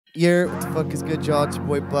What the fuck is good, y'all? It's your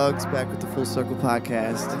boy Bugs back with the Full Circle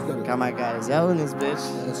Podcast. Got my guy Zelus in this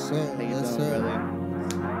bitch. Yes, sir. How you Yes, doing, sir.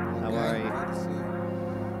 brother? How are you? Good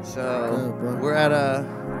to see you. So Good, bro. we're at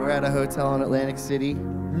a hotel in Atlantic City,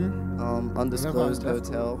 Hmm? undisclosed Never-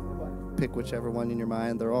 hotel. Pick whichever one in your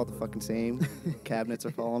mind. They're all the fucking same. Cabinets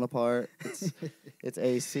are falling apart. It's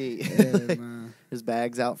AC. Yeah, man. There's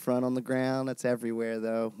bags out front on the ground. That's everywhere,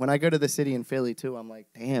 though. When I go to the city in Philly, too, I'm like,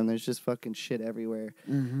 damn, there's just fucking shit everywhere.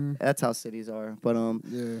 Mm-hmm. That's how cities are. But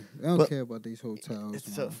Yeah, they don't care about these hotels. it's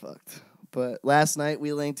man. so fucked. But last night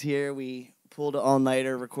we linked here. We pulled an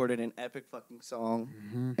all-nighter, recorded an epic fucking song.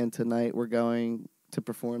 Mhm. And tonight we're going to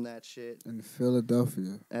perform that shit In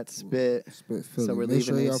Philadelphia. at Spit. Spit Philly. So we're Make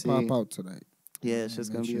sure leaving y'all AC. pop out tonight. Yeah, it's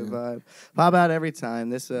just Make going to be a sure. vibe. Pop out every time.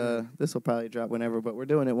 This will probably drop whenever, but we're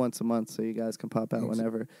doing it once a month so you guys can pop out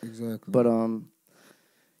whenever. Exactly. But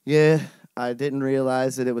yeah, I didn't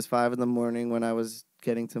realize that it was 5 a.m. when I was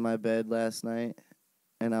getting to my bed last night,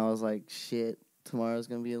 and I was like, "Shit, tomorrow's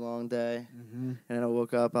gonna be a long day." Mm-hmm. And then I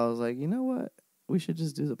woke up, I was like, "You know what? We should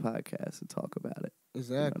just do the podcast and talk about it."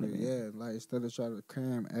 Exactly. You know what I Yeah. Like instead of trying to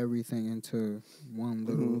cram everything into one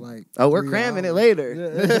little Mhm. like. Oh, we're 3 cramming it hours. later.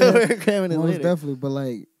 Yeah. We're cramming it Most later. definitely, but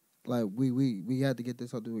like we had to get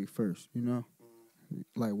this out the way first, you know.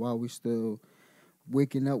 Like while we still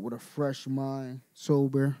waking up with a fresh mind,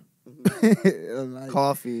 sober. Like,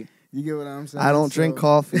 Coffee. you get what I'm saying? I don't drink So-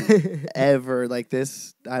 coffee ever like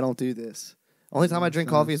this. I don't do this. Only time I drink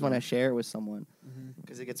Understand, coffee is when so- I share it with someone Mhm.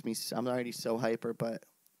 because it gets me. I'm already so hyper, but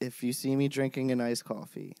if you see me drinking an iced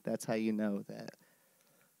coffee, that's how you know that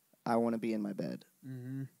I want to be in my bed.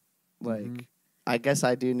 Mhm. Like, Mhm. I guess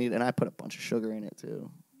I do need, and I put a bunch of sugar in it too.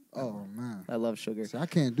 Oh man, I love sugar. see, I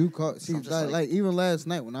can't do coffee. See, I'm just like even last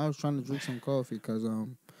night when I was trying to drink some coffee, cause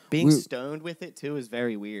Being we- stoned with it too is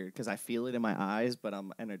very weird because I feel it in my eyes, but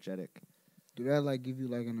I'm energetic. do that like give you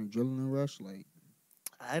like an adrenaline rush? Like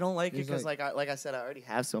I don't like it It's because, like I said, I already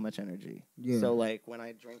have so much energy. yeah, So, like, when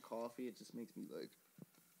I drink coffee, it just makes me like.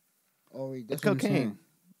 oh wait, It's that's what I'm cocaine. saying.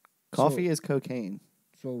 Coffee is cocaine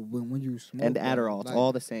So when you smoke and like- Adderall. It's like,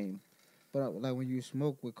 all the same. But like when you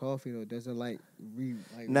smoke with coffee though, does it like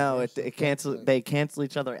No, reverse it effect, cancel. like- They cancel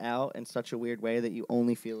each other out in such a weird way that you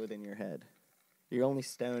only feel it in your head. You're only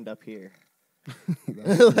stoned up here.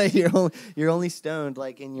 That's- Like you're only stoned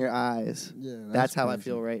like in your eyes. yeah, That's how I crazy.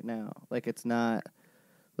 feel right now. Like it's not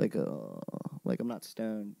like I'm not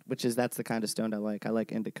stoned, that's the kind of stoned I like. I like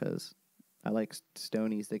indicas. I like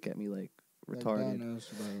stonies that get me like Like retarded. donuts,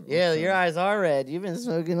 like, Yeah, okay. your eyes are red. You've been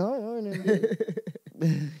smoking all morning.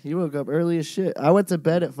 You woke up early as shit. I went to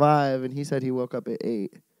bed at 5, and he said he woke up at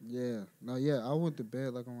 8. Yeah, no, yeah, I went to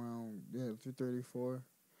bed like around 3:34.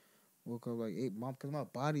 Woke up like 8, because my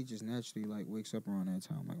body just naturally like wakes up around that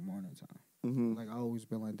time, like morning time. Mm-hmm. Like I always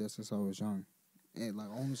been like that since I was young, and like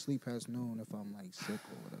I only sleep past noon if I'm like sick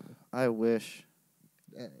or whatever. I wish.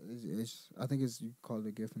 Yeah, I think it's you call it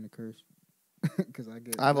a gift and a curse. Because I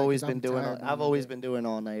get. I've like, always 'cause been I'm doing. tired I've during always the day. been doing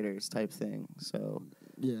all nighters type thing. So,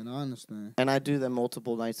 Yeah, and I understand. and I do them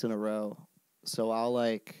multiple nights in a row. So I'll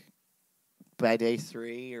like by day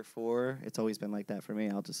 3 or 4. It's always been like that for me.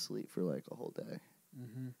 I'll just sleep for like a whole day.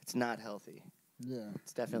 Mm-hmm. It's not healthy. Yeah.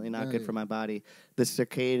 It's definitely not Yeah. good for my body. The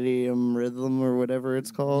circadian rhythm or whatever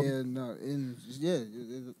it's called. Yeah, no, and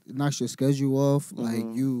it knocks your schedule off. Like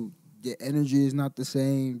Mhm. your energy is not the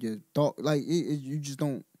same. Your thought, like you just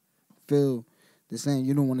don't feel the same.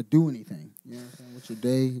 You don't want to do anything. You know what I'm saying? With your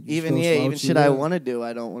day, you Even feel even slouchy, shit I yeah. want to do,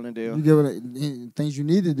 I don't want to do. You get what things you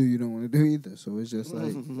need to do, you don't want to do either. So it's just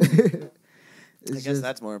like. I guess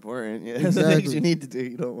that's more important. Yeah, the Exactly. things you need to do,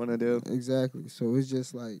 you don't want to do. Exactly. So it's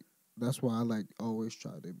just like that's why I like always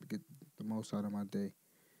try to get the most out of my day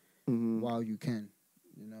Mhm. while you can.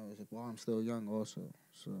 You know, while I'm still young, also.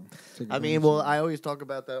 So take I mean, advantage well, of it. I always talk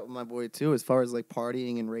about that with my boy too, as far as like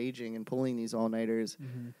partying and raging and pulling these all nighters.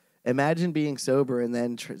 Mhm. Imagine being sober and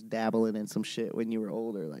then dabbling in some shit when you were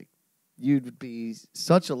older. Like, you'd be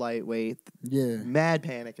such a lightweight, Yeah. mad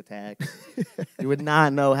panic attack. You would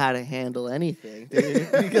not know how to handle anything,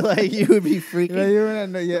 dude. Like, you would be freaking Yeah, you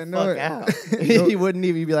know, yeah, the no, fuck out. no- You wouldn't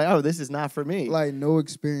even be like, "Oh, this is not for me." like no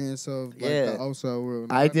experience of like Yeah. the outside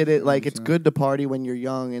world. I did it understand like what it's you're good to party when you're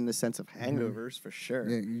young in the sense of hangovers for sure.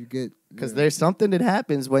 saying. Yeah, you get Because yeah. there's something that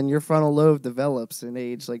happens when your frontal lobe develops in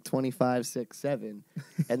age like 25, 6, 7.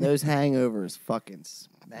 And those hangovers fucking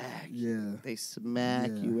smack you. Yeah. They smack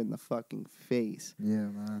Yeah. you in the fucking face. Yeah,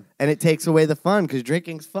 man. And it takes away the fun because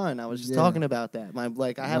drinking's fun. I was just Yeah. talking about that.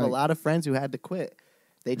 I have a Right. lot of friends who had to quit.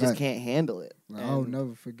 They just Right. can't handle it. Like, I'll And-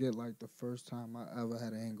 never forget like the first time I ever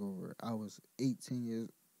had a hangover. I was 18 years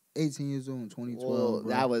 18 years old in 2012. Well, bro.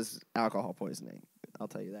 that was alcohol poisoning. I'll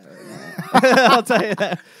tell you that right now. I'll tell you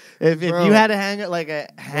that. If you had a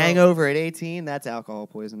hangover at 18, that's alcohol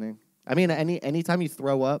poisoning. I mean, anytime you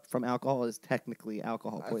throw up from alcohol is technically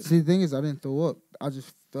alcohol poisoning. See, the thing is, I didn't throw up. I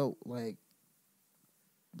just felt like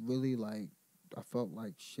really like I felt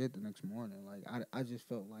like shit the next morning. Like I just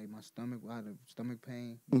felt like my stomach. I had a stomach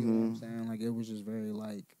pain. You know what I'm saying? Like it was just very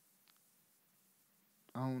like.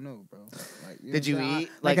 I don't know, bro. Like, Did you eat?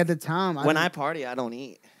 Like at the time, when I party, I don't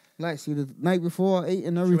eat. Like, see, the night before I ate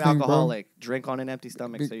and everything, True alcoholic. bro. Drink on an empty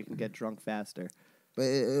stomach so you can get drunk faster. But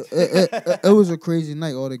it was a crazy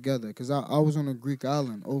night altogether because I was on a Greek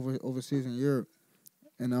island overseas in Europe,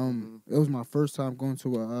 and it was my first time going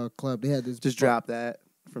to a club. They had this. Just drop that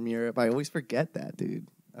from Europe. I always forget that, dude.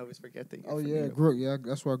 I always forget that. Oh yeah,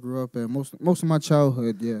 that's where I grew up at. Most of my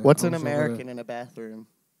childhood, yeah. What's an American in a bathroom?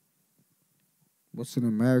 What's an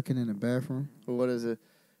American in a bathroom? Well, what is it?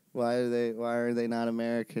 Why are they not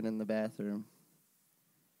American in the bathroom?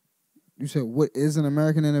 You said what is an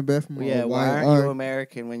American in a bathroom? Well, yeah, why aren't you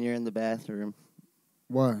American when you're in the bathroom?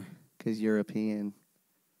 Why? Because European.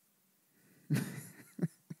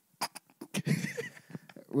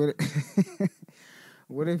 What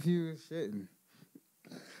if you was shitting?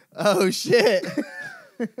 Oh shit!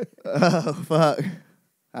 Oh fuck!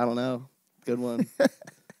 I don't know. Good one.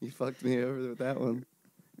 You fucked me over with that one.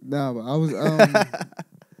 Nah, but I was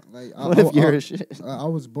like. What if you're a shit? I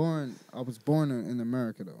was born in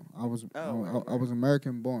America though. I was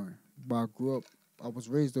American born, but I grew up. I was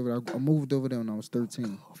raised over there. I moved over there when I was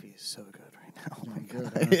 13. Coffee is so good right now. Oh my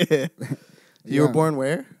god! Yeah. You were born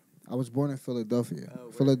where? I was born in Philadelphia.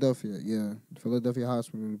 Oh, Philadelphia, yeah. Philadelphia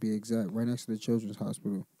Hospital to be exact, right next to the Children's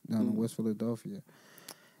Hospital down in West Philadelphia.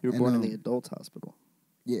 You were born in the adults hospital.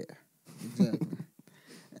 Yeah, exactly.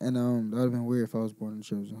 And that would have been weird if I was born in the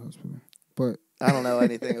Children's Hospital. But I don't know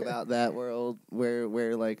anything about that world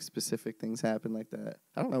where like specific things happen like that.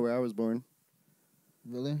 I don't know where I was born.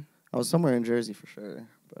 Really? I was somewhere in Jersey for sure,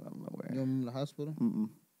 but I don't know where. You remember the hospital? Mm-mm.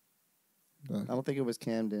 I don't think it was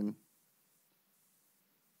Camden.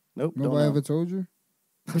 Nope. Nobody ever told you?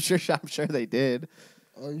 I'm sure they did.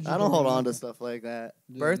 Oh, I don't hold on to stuff like that.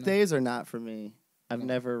 Yeah, Birthdays are not for me. I've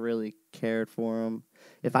never really cared for them.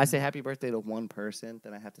 If I say happy birthday to one person,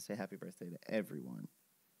 then I have to say happy birthday to everyone.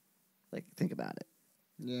 Like, think about it.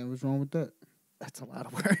 Yeah, what's wrong with that? That's a lot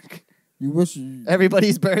of work. You wish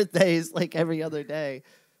Everybody's birthday is like every other day.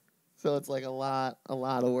 So it's like a lot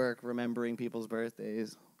of work remembering people's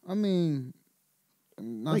birthdays. I mean,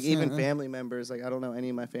 like even family members, like I don't know any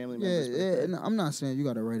of my family members. Yeah, and I'm not saying you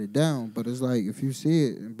got to write it down, but it's like if you see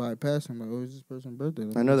it and bypass them, like, oh, it's this person's birthday.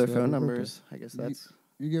 I know their phone numbers. I guess that's.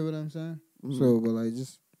 You get what I'm saying? Mm-hmm. So, but like,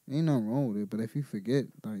 just ain't nothing wrong with it. But if you forget,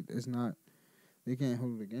 like, it's not. They can't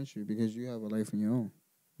hold it against you because you have a life of your own.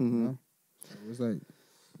 Mm-hmm. You know? So it's like.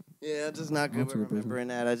 Yeah, I'm just not good with remembering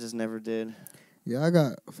that. I just never did. Yeah, I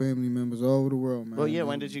got family members all over the world, man. Well, yeah.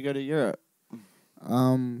 When did you go to Europe?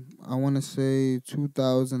 I want to say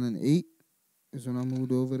 2008 is when I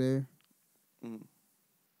moved over there. Mm.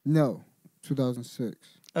 No, 2006.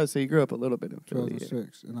 Oh, so you grew up a little bit in Philly.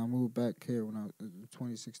 2006, and I moved back here when I was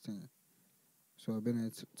 2016. So I've been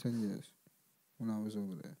here 10 years when I was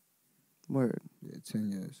over there. Word. Yeah,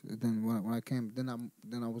 10 years. And then when I came, then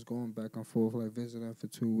I was going back and forth, like visiting for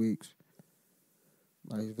 2 weeks,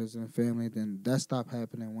 like visiting family. Then that stopped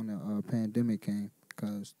happening when the pandemic came.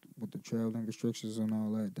 Because with the traveling restrictions and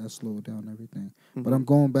all that, that slowed down everything. Mm-hmm. But I'm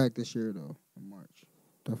going back this year, though, in March.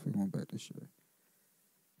 Definitely going back this year.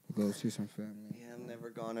 To go see some family. Yeah, I've never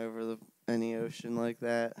gone over any ocean like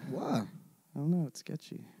that. Why? I don't know. It's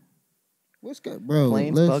sketchy. What's good? Bro,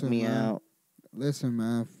 planes bug me out. Listen,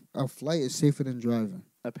 man. A flight is safer than driving.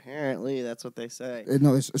 Apparently, that's what they say.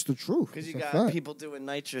 No, it's the truth. Because you got people doing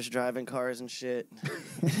nitrous driving cars and shit.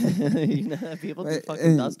 You know, people do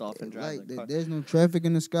fucking dust off and drive. Like, there's no traffic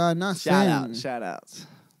in the sky. Shout outs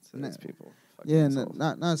to those people. Yeah,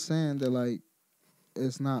 not saying that like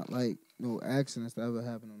it's not like no accidents that ever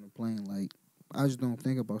happen on the plane. Like I just don't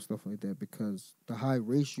think about stuff like that because the high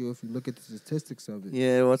ratio. If you look at the statistics of it.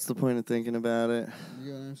 Yeah, what's the point of thinking about it?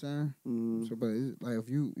 You know what I'm saying? Mm. So, but like,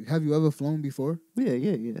 have you ever flown before?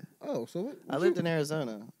 Yeah. Oh, so what I lived in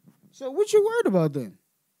Arizona. So what you worried about then?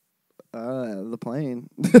 The plane.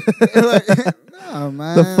 Nah,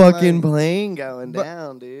 man. The fucking plane going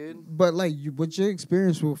down, dude. But like, what's your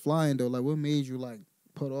experience with flying though? Like, what made you like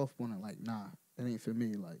put off on it? Like, nah, that ain't for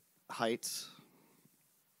me. Like heights.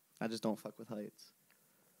 I just don't fuck with heights.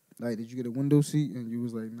 Like, did you get a window seat and you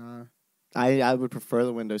was like, nah? I would prefer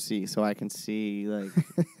the window seat so I can see like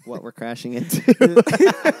what we're crashing into.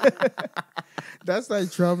 That's like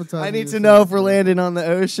traumatizing. I need to know if we're landing on the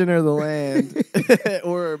ocean or the land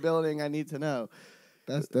or a building. I need to know.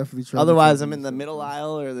 That's definitely traumatizing. Otherwise, I'm in the middle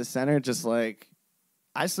aisle or the center, just like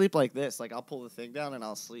I sleep like this. Like I'll pull the thing down and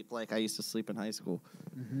I'll sleep like I used to sleep in high school,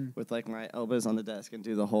 with like my elbows on the desk and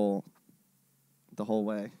do the whole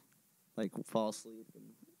way, like fall asleep and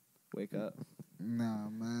wake up. Nah,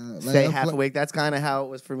 man. Like, Stay half awake. That's kind of how it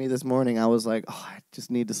was for me this morning. I was like, oh, I just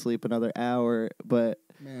need to sleep another hour. But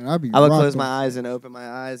man, I would close my eyes and open my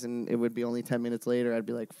eyes, and it would be only 10 minutes later. I'd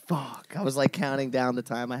be like, fuck. I was like counting down the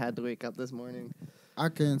time I had to wake up this morning. I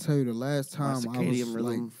can't tell you the last time I was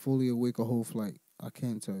rhythm. like fully awake a whole flight. I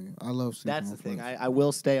can't tell you. I love sleeping. That's the thing. I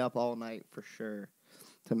will stay up all night for sure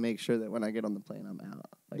to make sure that when I get on the plane, I'm out.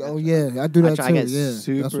 Like I do that too. I get yeah,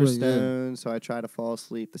 super stoned, so I try to fall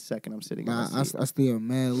asleep the second I'm sitting. I stay up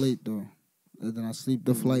mad late though, and then I sleep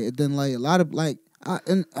the flight. And then like a lot of like,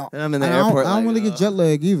 and I'm in the airport. I don't really get jet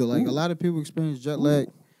lag either. Like a lot of people experience jet lag,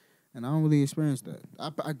 and I don't really experience that.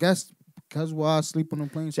 I guess because while I sleep on the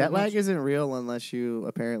plane, jet lag isn't real unless you're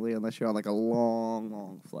on like a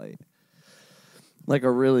long flight, like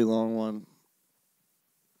a really long one.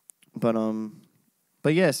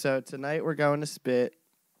 But yeah, so tonight we're going to spit.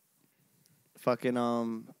 Fucking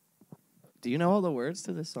do you know all the words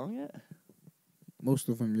to this song yet? Most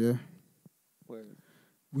of them, yeah. Word.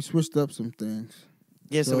 We switched up some things.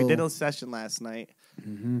 Yeah, so we did a session last night.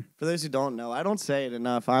 Mm-hmm. For those who don't know, I don't say it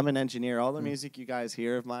enough. I'm an engineer. All the music you guys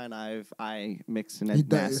hear of mine, I mix and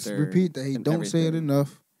master. Repeat that. He don't everything. Say it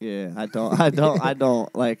enough. Yeah, I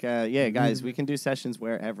don't. Like, yeah, guys, we can do sessions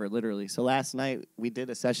wherever, literally. So last night we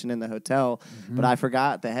did a session in the hotel, but I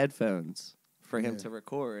forgot the headphones for him to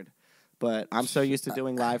record. But I'm so used to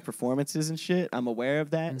doing live performances and shit. I'm aware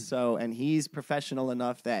of that. So, and he's professional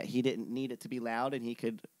enough that he didn't need it to be loud and he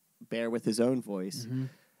could bear with his own voice.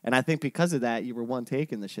 And I think because of that, you were one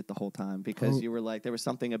taking the shit the whole time because you were like, there was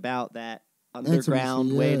something about that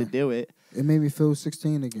underground way to do it. It made me feel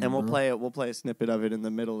 16 again. And we'll play a snippet of it in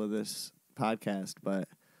the middle of this podcast.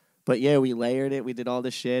 But yeah, we layered it. We did all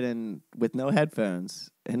this shit and with no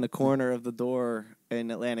headphones in the corner of the door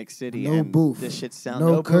in Atlantic City. No booth. This shit sound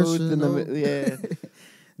no cushion, booth.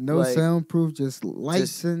 No like, soundproof, just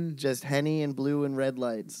lights and just Henny and blue and red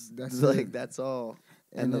lights. That's all.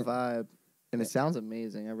 And the vibe. And it sounds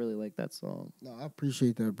amazing. I really like that song. No, I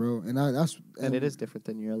appreciate that, bro. And it is different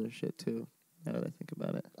than your other shit too. Now that I think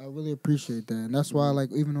about it, I really appreciate that, and that's why,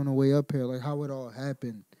 like, even on the way up here, like, how it all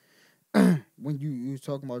happened. When you was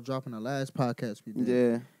talking about dropping the last podcast we did,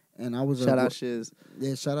 yeah, and I was shout out Shiz,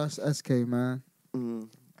 yeah, shout out SK, man,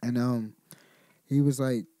 and he was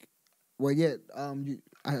like, well, yeah,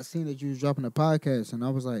 I seen that you was dropping a podcast, and I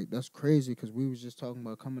was like, that's crazy, because we was just talking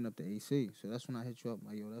about coming up to AC, so that's when I hit you up,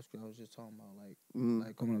 like, yo, that's what I was just talking about,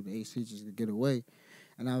 like coming up to AC just to get away,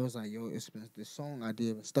 and I was like, yo, it's been this song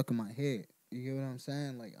idea been stuck in my head. You get what I'm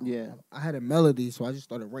saying? Like, I had a melody, so I just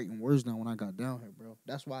started writing words down when I got down here, bro.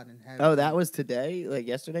 That's why I didn't have. Oh, that was today? Like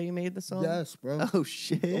yesterday, you made the song? Yes, bro. Oh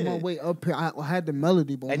shit! On my way up here, I had the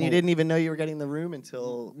melody, but and you didn't even know you were getting the room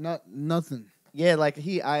until nothing. Yeah, like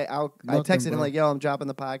I texted him like, yo, I'm dropping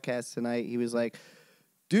the podcast tonight. He was like,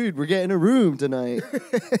 dude, we're getting a room tonight,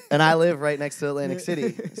 and I live right next to Atlantic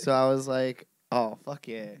City, so I was like, oh fuck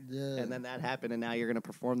yeah. And then that happened, and now you're gonna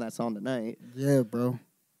perform that song tonight. Yeah, bro.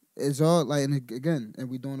 It's all like, and again, and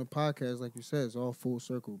we doing a podcast, like you said, it's all full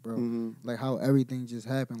circle, bro. Like how everything just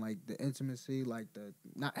happened, like the intimacy, like the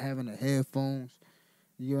not having the headphones.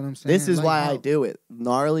 You know what I'm saying? This is like why I do it.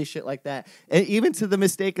 Gnarly shit like that. And even to the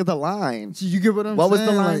mistake of the line. You get what I'm saying? What was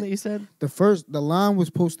the line that you said? The line was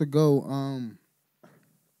supposed to go,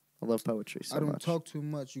 I love poetry so much. I don't talk too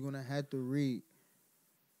much. You're going to have to read.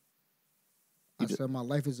 I said my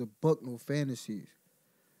life is a book, no fantasies.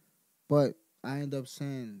 But I end up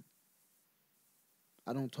saying,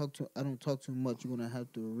 I don't talk too much. You're gonna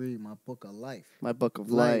have to read my book of life. My book of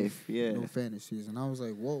life, yeah. No fantasies, and I was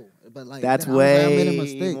like, whoa. But like that's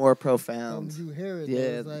way more profound. You hear it,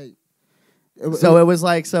 yeah. It was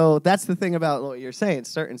like, so that's the thing about what you're saying.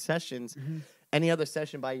 Certain sessions, any other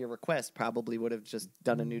session by your request probably would have just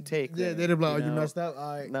done a new take. Yeah, they'd have been like, you messed up.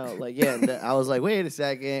 All right. No, like, yeah. I was like, wait a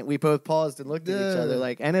second. We both paused and looked at each other,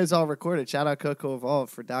 like, and it was all recorded. Shout out Coco Evolve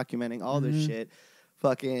for documenting all this shit.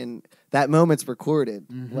 Fucking that moment's recorded.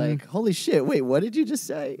 Like, holy shit, wait, what did you just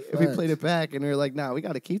say? We played it back and we were like, nah, we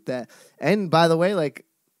got to keep that. And by the way, like,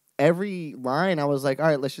 every line I was like, all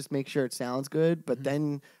right, let's just make sure it sounds good. But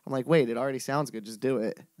then I'm like, wait, it already sounds good. Just do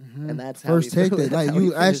it. And that's how first take it. Like,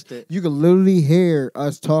 you can literally hear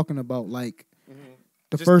us talking about like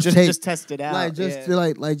the first take. Just test it out. Like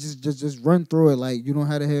just run through it. Like, you don't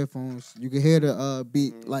have the headphones. You can hear the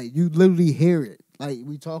beat. Like, you literally hear it. Like,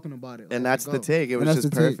 we talking about it. And that's the take. It was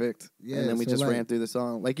just perfect. Yeah, and then we just ran through the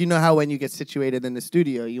song. Like, you know how when you get situated in the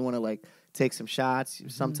studio, you want to, like, take some shots.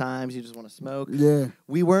 Sometimes you just want to smoke. Yeah.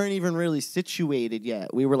 We weren't even really situated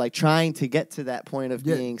yet. We were, like, trying to get to that point of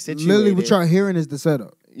being situated. Literally, what y'all hearing is the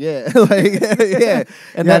setup. Yeah. Like, yeah.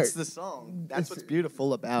 And that's the song. That's what's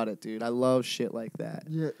beautiful about it, dude. I love shit like that.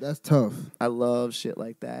 Yeah, that's tough. I love shit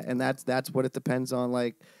like that. And that's what it depends on,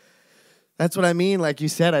 like, that's what I mean. Like you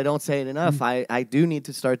said, I don't say it enough. I do need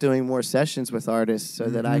to start doing more sessions with artists so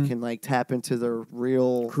that I can like tap into their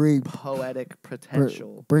real poetic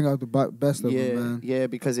potential. Bring out the best of them, man. Yeah,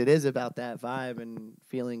 because it is about that vibe and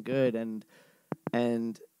feeling good.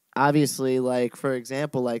 And obviously, like, for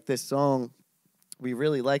example, like this song, we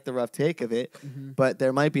really like the rough take of it, but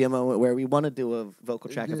there might be a moment where we want to do a vocal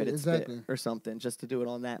track of it or something, just to do it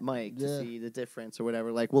on that mic to see the difference or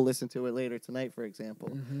whatever. Like, we'll listen to it later tonight, for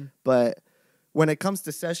example. But when it comes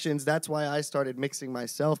to sessions, that's why I started mixing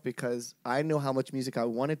myself, because I know how much music I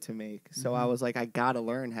wanted to make. So I was like, I got to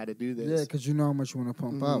learn how to do this. Yeah, because you know how much you want to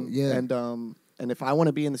pump out. Yeah. And if I want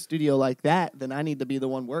to be in the studio like that, then I need to be the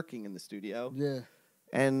one working in the studio. Yeah.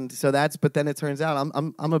 And so but then it turns out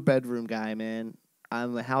I'm a bedroom guy, man.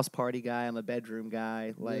 I'm a house party guy. I'm a bedroom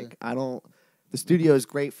guy. Like, the studio is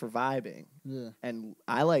great for vibing. Yeah. And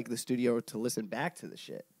I like the studio to listen back to the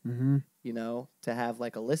shit. You know, to have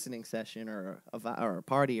like a listening session or a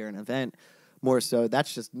party or an event more so.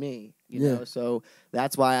 That's just me, you know. So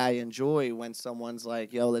that's why I enjoy when someone's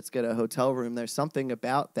like, yo, let's get a hotel room. There's something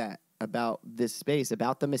about that, about this space,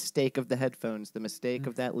 about the mistake of the headphones, the mistake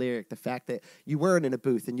of that lyric, the fact that you weren't in a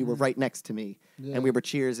booth and you were right next to me and we were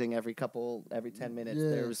cheersing every 10 minutes.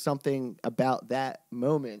 There was something about that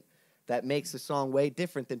moment that makes the song way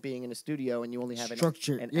different than being in a studio and you only have an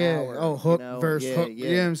hour. Oh, hook, you know? verse, hook. You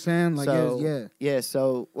know what I'm saying? Like, so,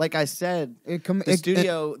 so like I said,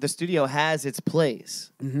 the studio has its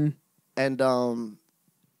place. And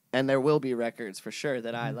there will be records for sure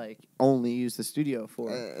that I like only use the studio for.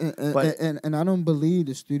 And I don't believe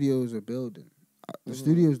the studio is a building. The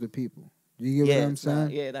studio is the people. You get what I'm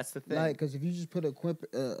saying? That's the thing. Like, because if you just put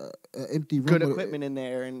empty room, good equipment in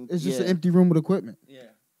there, and it's just an empty room with equipment. Yeah.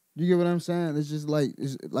 You get what I'm saying? It's just like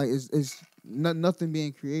it's nothing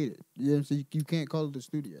being created. You know what I'm saying? You can't call it the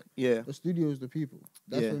studio. Yeah. The studio is the people.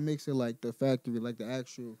 That's what makes it like the factory, like the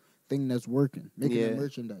actual thing that's working, making the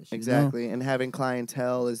merchandise. Exactly. And having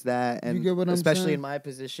clientele is that. And you get what I'm especially saying? in my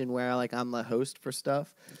position where like I'm the host for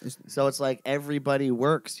stuff. So it's like everybody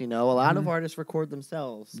works, you know. A lot of artists record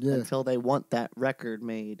themselves until they want that record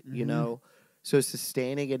made, you know. So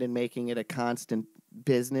sustaining it and making it a constant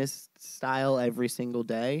business style every single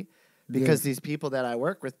day, because these people that I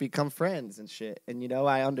work with become friends and shit. And, you know,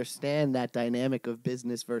 I understand that dynamic of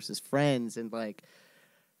business versus friends. And, like,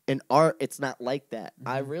 in art, it's not like that.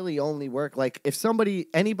 I really only work, like, if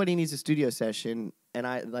anybody needs a studio session, and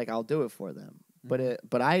I'll do it for them.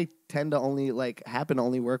 But I tend to only, like, happen to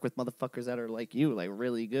only work with motherfuckers that are like you, like,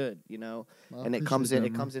 really good, you know? And it comes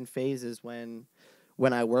in phases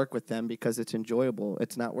when I work with them, because it's enjoyable.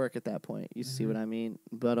 It's not work at that point. You see what I mean?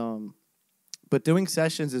 But doing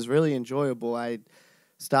sessions is really enjoyable. I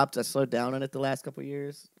slowed down on it the last couple of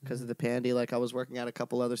years because of the pandy. Like, I was working at a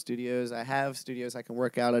couple other studios. I have studios I can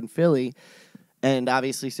work out in Philly, and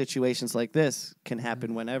obviously situations like this can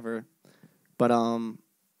happen whenever. But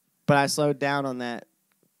I slowed down on that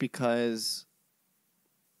because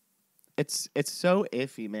it's so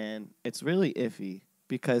iffy, man. It's really iffy.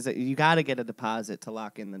 Because you got to get a deposit to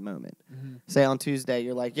lock in the moment. Say on Tuesday,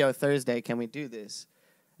 you're like, yo, Thursday, can we do this?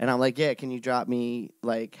 And I'm like, yeah, can you drop me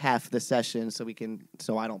like half the session so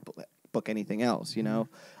I don't book anything else, you know?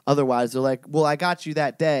 Otherwise, they're like, well, I got you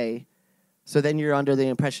that day. So then you're under the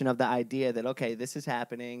impression of the idea that, okay, this is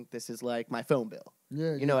happening. This is like my phone bill.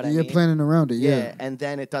 Yeah, you know what I mean? You're planning around it, yeah. And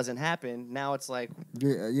then it doesn't happen. Now it's like,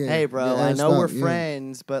 yeah. Hey, bro, I know we're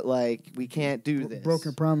friends, but like we can't do this.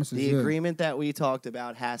 Broken promises. The agreement that we talked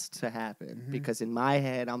about has to happen, because in my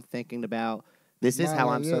head I'm thinking about this is how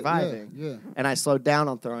I'm surviving. Yeah. And I slowed down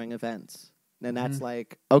on throwing events. And that's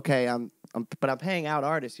like, okay, but I'm paying out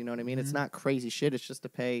artists, you know what I mean? It's not crazy shit. It's just to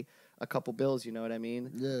pay a couple bills, you know what I mean?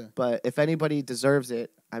 Yeah. But if anybody deserves it,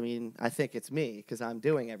 I mean, I think it's me, because I'm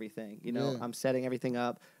doing everything. You know, I'm setting everything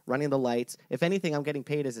up, running the lights. If anything, I'm getting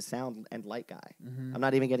paid as a sound and light guy. I'm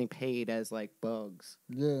not even getting paid as like bugs.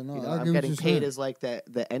 Yeah, no, you know, I'm getting paid as like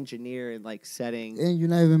the engineer and like setting. And you're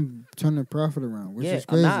not even turning profit around, which is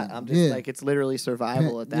crazy. I'm not. I'm just like, it's literally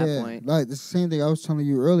survival at that point. Like, it's the same thing I was telling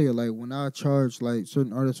you earlier. Like, when I charge like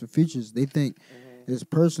certain artists for features, they think it's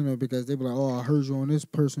personal because they be like, oh, I heard you on this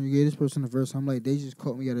person. You gave this person the verse. I'm like, they just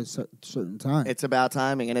caught me at a certain time. It's about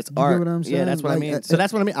timing and it's You art. get what I'm saying? Yeah, that's what I mean. So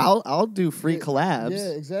that's what I mean. I'll do free collabs. Yeah,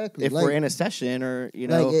 exactly. If like, we're in a session or you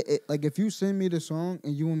know, like if you send me the song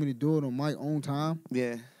and you want me to do it on my own time,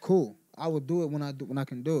 yeah, cool. I will do it when I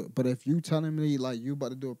can do it. But if you telling me like you about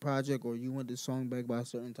to do a project or you want this song back by a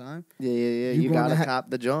certain time, you gotta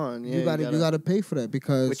cop the John. Yeah, you gotta pay for that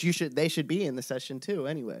because they should be in the session too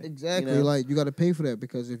anyway. Exactly, you know? like you gotta pay for that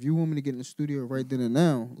because if you want me to get in the studio right then and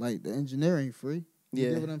now, like the engineer ain't free.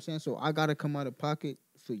 You get what I'm saying? So I gotta come out of pocket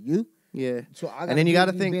for you. Yeah. So and then you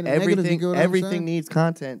gotta think everything needs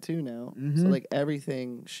content too now. Mm-hmm. So like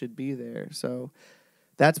everything should be there. So.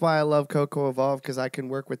 That's why I love Coco Evolve because I can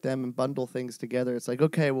work with them and bundle things together. It's like,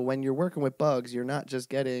 okay, well, when you're working with Bugs, you're not just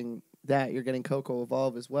getting that. You're getting Coco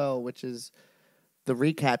Evolve as well, which is the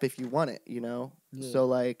recap if you want it, you know? Yeah. So,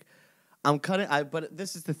 like, I'm cutting... But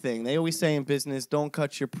this is the thing. They always say in business, don't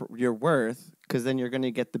cut your worth because then you're going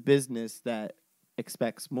to get the business that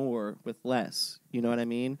expects more with less. You know what I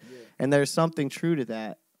mean? Yeah. And there's something true to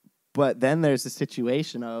that. But then there's the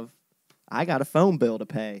situation of, I got a phone bill to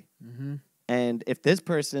pay. Mm-hmm. And if this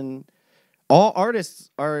person, all artists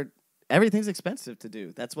everything's expensive to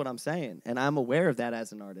do. That's what I'm saying. And I'm aware of that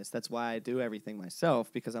as an artist. That's why I do everything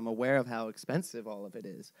myself because I'm aware of how expensive all of it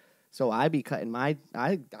is. So I be cutting I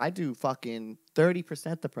do fucking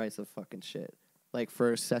 30% the price of fucking shit. Like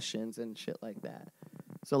for sessions and shit like that.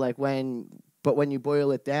 So like when you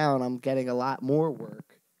boil it down, I'm getting a lot more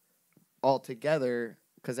work altogether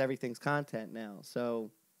because everything's content now.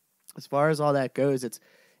 So as far as all that goes,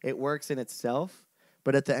 it works in itself,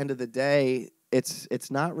 but at the end of the day, it's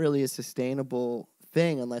not really a sustainable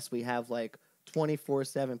thing unless we have like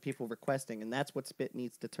 24/7 people requesting, and that's what Spit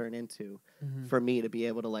needs to turn into for me to be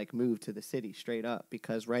able to like move to the city straight up.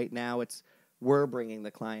 Because right now we're bringing the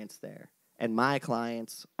clients there, and my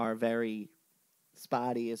clients are very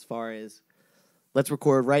spotty as far as let's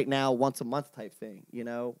record right now once a month type thing. You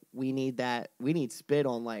know, we need that. We need Spit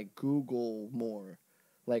on like Google more,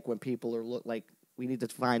 like when people are like. We need to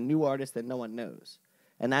find new artists that no one knows.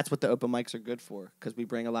 And that's what the open mics are good for because we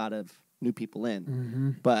bring a lot of new people in. Mm-hmm.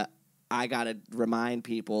 But I got to remind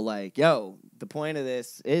people, like, yo, the point of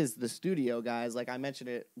this is the studio, guys. Like, I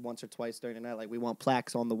mentioned it once or twice during the night. Like, we want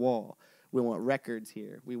plaques on the wall. We want records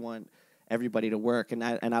here. We want everybody to work. And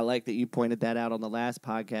I like that you pointed that out on the last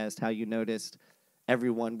podcast, how you noticed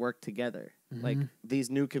everyone work together. Mm-hmm. Like,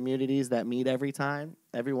 these new communities that meet every time,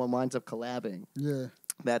 everyone winds up collabing. Yeah.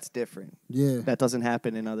 That's different. Yeah. That doesn't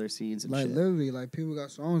happen in other scenes and like, shit. Literally, like, people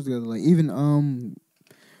got songs together. Like, even,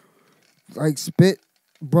 like, Spit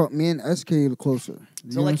brought me and SK closer.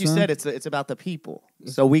 So, like you said, it's about the people.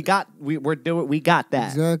 So, we got that.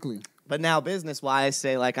 Exactly. But now, business-wise,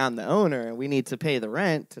 say, like, I'm the owner, and we need to pay the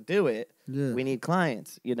rent to do it. Yeah. We need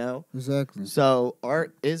clients, you know? Exactly. So,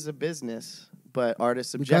 art is a business, but art is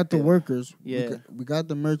subjective. We got the workers. Yeah. We got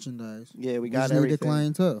the merchandise. Yeah, we got everything. Need the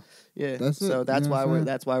clientele. Yeah. That's it. So, that's why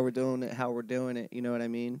we're doing it how we're doing it, you know what I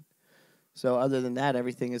mean? So, other than that,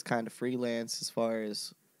 everything is kind of freelance as far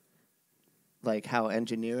as, like, how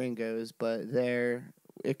engineering goes, but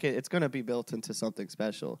it's going to be built into something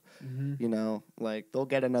special, you know? Like, they'll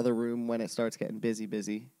get another room when it starts getting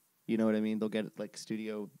busy, you know what I mean? They'll get, like,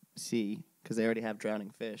 Studio C, because they already have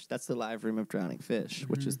Drowning Fish. That's the live room of Drowning Fish,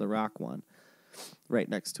 which is the rock one, right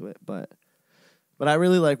next to it. But I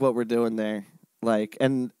really like what we're doing there. Like,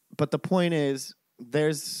 but the point is,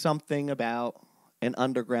 there's something about an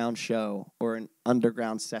underground show or an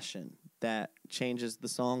underground session that changes the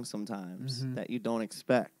song sometimes that you don't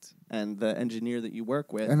expect. And the engineer that you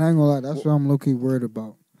work with. And I ain't gonna lie, that's what I'm low-key worried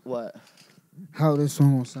about. What? How this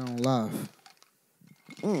song will sound live.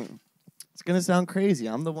 It's gonna sound crazy.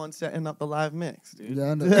 I'm the one setting up the live mix, dude.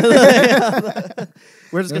 Yeah, I know.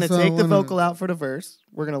 We're just gonna take the vocal out for the verse.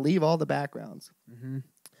 We're gonna leave all the backgrounds.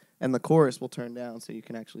 And the chorus will turn down so you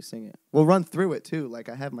can actually sing it. We'll run through it, too. Like,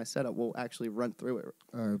 I have my setup. We'll actually run through it.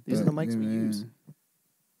 These are the mics we use.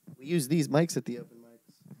 We use these mics at the open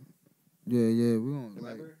mics. Yeah, we don't.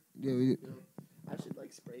 Remember? Like, I should,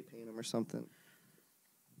 like, spray paint them or something.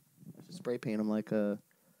 I should spray paint them like a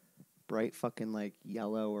bright fucking, like,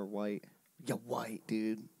 yellow or white. Yeah, white,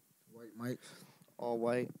 dude. White mics? All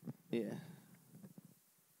white? Yeah.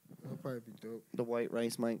 That'll probably be dope. The white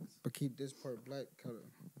rice mics. But keep this part black color.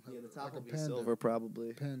 Yeah, the top will be silver,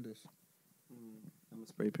 probably. Pandas. I'm gonna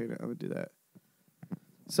spray paint it. I would do that.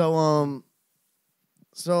 So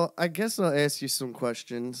I guess I'll ask you some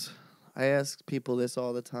questions. I ask people this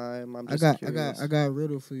all the time. I'm just curious. I got a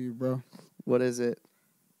riddle for you, bro. What is it?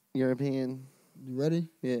 European. You ready?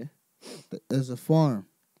 Yeah. There's a farm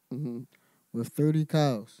with 30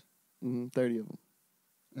 cows. 30 of them.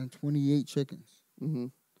 and 28 chickens. Mm-hmm.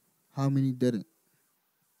 How many didn't?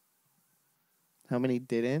 How many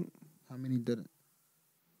didn't? How many didn't?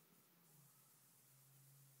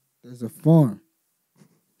 There's a farm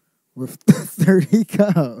with 30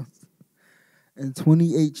 cows and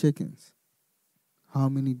 28 chickens. How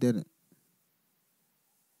many didn't?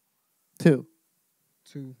 2.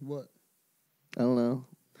 2 what? I don't know.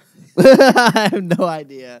 I have no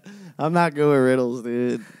idea. I'm not good with riddles,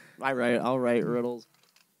 dude. I'll write riddles.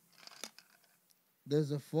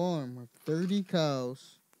 There's a farm with 30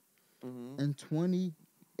 cows Mm-hmm. and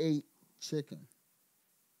 28 chickens.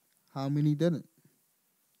 How many didn't?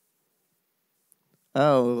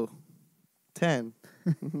 Oh, 10.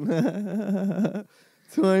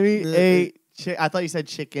 28. I thought you said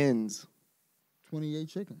chickens. 28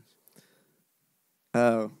 chickens.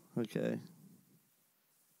 Oh, okay.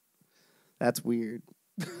 That's weird.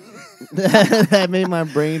 That made my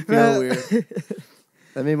brain feel weird.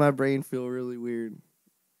 That made my brain feel really weird.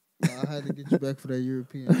 No, I had to get you back for that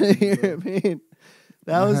European. European.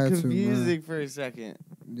 That was confusing to, for a second.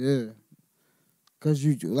 Yeah. Because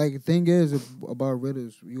you, like, the thing is about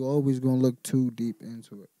riddles, you always going to look too deep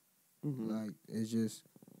into it. Mm-hmm. Like, it's just...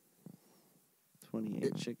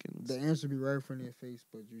 28 chickens. The answer be right in front of your face,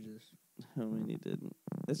 but you just... How many didn't?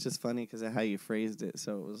 It's just funny because of how you phrased it.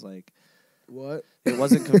 So it was like... What? It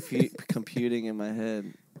wasn't computing in my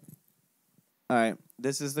head. All right.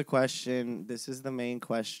 This is the question. This is the main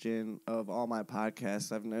question of all my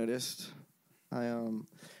podcasts, I've noticed.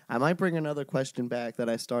 I might bring another question back that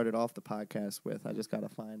I started off the podcast with. I just got to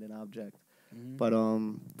find an object. Mm-hmm. But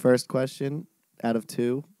first question out of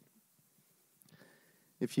 2.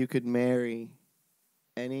 If you could marry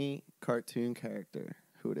any cartoon character,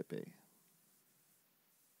 who would it be?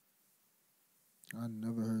 I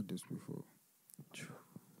never heard this before.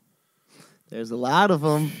 There's a lot of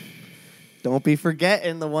them. Don't be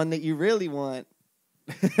forgetting the one that you really want.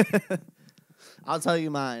 I'll tell you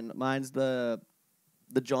mine. Mine's the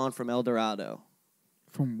John from El Dorado.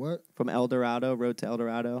 From what? From El Dorado, Road to El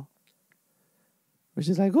Dorado. Which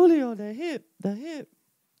is like, Julio, the hip.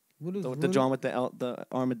 What is the John with the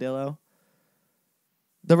armadillo.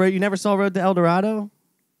 You never saw Road to El Dorado?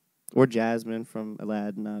 Or Jasmine from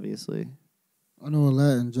Aladdin, obviously. I know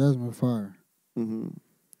Aladdin, Jasmine Fire. Mm-hmm.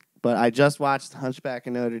 But I just watched Hunchback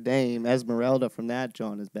of Notre Dame. Esmeralda from that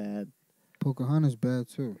John is bad. Pocahontas bad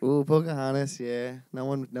too. Ooh, Pocahontas, yeah. No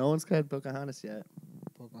one's got Pocahontas yet.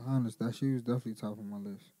 Pocahontas, she was definitely top of my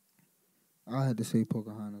list. I had to say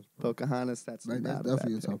Pocahontas. Bro. Pocahontas, that's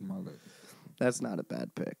definitely the top of my list. That's not a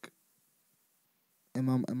bad pick. And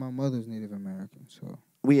my mother's Native American, so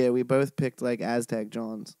we both picked like Aztec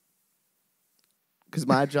Johns. Because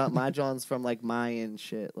my John's from like Mayan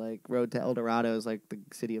shit. Like Road to El Dorado is like the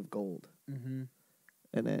city of gold. Mm-hmm.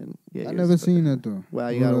 And then I never seen that though. Wow,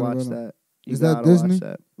 you gotta watch that. Is that Disney?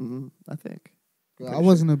 Mm-hmm, I think. I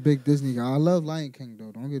wasn't a big Disney guy. I love Lion King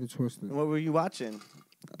though. Don't get it twisted. And what were you watching?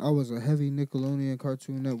 I was a heavy Nickelodeon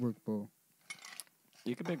Cartoon Network bro.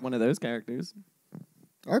 You could pick one of those characters.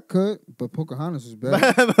 I could, but Pocahontas is bad.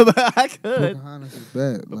 I could. Pocahontas is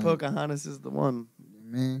bad. But Pocahontas is the one.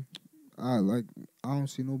 Man, I don't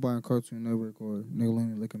see nobody on Cartoon Network or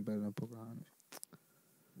Nickelodeon looking better than Pocahontas.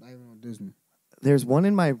 Not even on Disney. There's one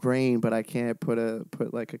in my brain, but I can't put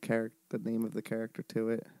like a character, the name of the character to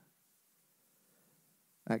it.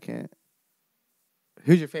 I can't.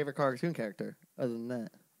 Who's your favorite cartoon character other than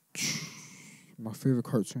that? My favorite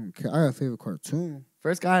cartoon. I got a favorite cartoon.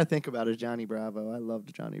 First guy I think about is Johnny Bravo. I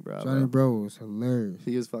loved Johnny Bravo. Johnny Bravo was hilarious.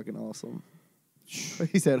 He is fucking awesome.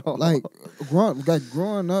 He said, "Oh, like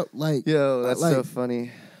growing up, like yo, that's so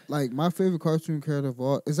funny." Like my favorite cartoon character of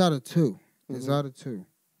all is out of 2. Mm-hmm. It's out of 2.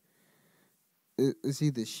 It's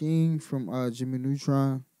either Sheen from Jimmy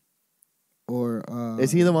Neutron, or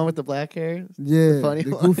is he the one with the black hair? Yeah,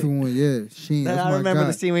 the goofy one. Yeah, Sheen. That's I remember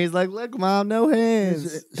the scene where he's like, "Look, Mom, no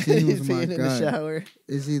hands." Sheen was he's my peeing in guy. the shower.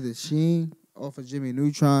 It's either Sheen off of Jimmy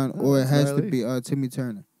Neutron, or it has to be Timmy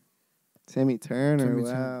Turner. Timmy Turner,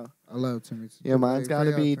 wow. I love Timmy Turner. Yeah, mine's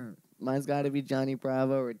got to be Johnny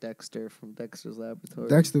Bravo or Dexter from Dexter's Laboratory.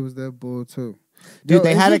 Dexter was that bull too. Dude,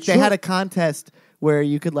 they had a contest where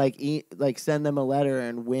you could send them a letter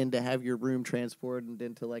and win to have your room transported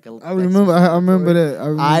into like a. I remember that.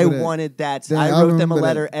 I wanted that. So I wrote them a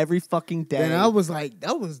letter every fucking day. And I was like,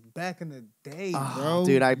 that was back in the day, bro.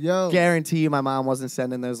 Dude, I guarantee you, my mom wasn't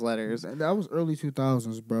sending those letters. That was early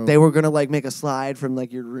 2000s, bro. They were gonna make a slide from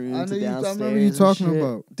like your room to downstairs. I remember you talking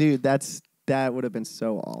about. Dude, that would have been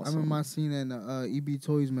so awesome. I remember I seen that in the EB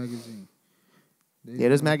Toys magazine.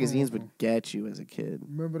 Those magazines would get you as a kid.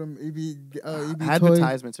 Remember them EB Toys?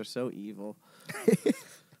 Advertisements are so evil.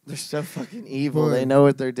 They're so fucking evil. Boy. They know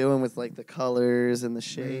what they're doing with like the colors and the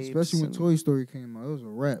shapes. Man, especially when Toy Story came out. It was a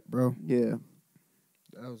wrap, bro. Yeah.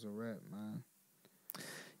 That was a wrap, man.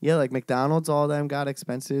 Yeah, like McDonald's, all them got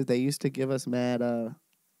expensive. They used to give us mad,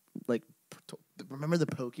 like, remember the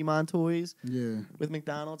Pokemon toys? Yeah. With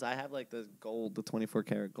McDonald's? I have like the 24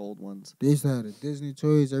 karat gold ones. They used to have the Disney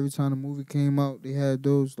toys. Every time the movie came out, they had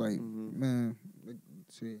those. Like, man,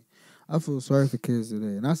 see, I feel sorry for kids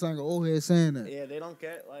today. And I sound like an old head saying that. Yeah, they don't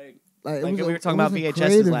get like we we were talking about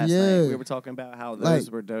VHSs last night. We were talking about how those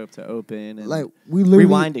were dope to open. And like we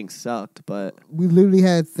literally, rewinding sucked, but we literally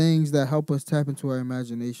had things that help us tap into our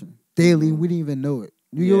imagination daily. We didn't even know it.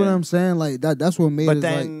 You get what I'm saying? Like that's what made us. But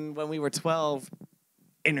then when we were 12,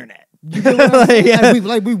 internet. You get what I'm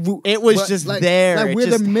saying? It was just there. Like it we're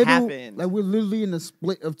just the middle. happened. Like we're literally in the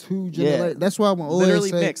split of two generations. That's why I'm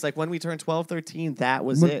literally mixed. Like when we turned 12, 13, that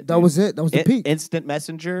was it. That was it. That was the peak. Instant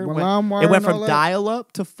messenger. It went from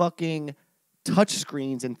dial-up to fucking touch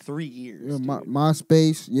screens in 3 years. Yeah,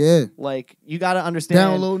 MySpace. Yeah. Like you got to understand.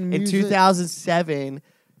 Downloading music. In 2007.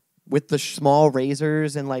 With the small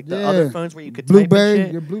razors and like the other phones where you could Blueberry, type in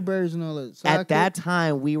shit. your Blueberries and all that. So at that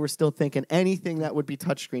time, we were still thinking anything that would be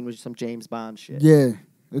touchscreen was some James Bond shit. Yeah.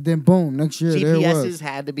 And then boom, next year there it was. GPSs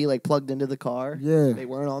had to be like plugged into the car. Yeah. They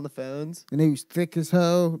weren't on the phones. And they was thick as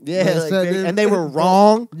hell. Yeah. And they were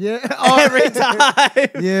wrong. Yeah. Every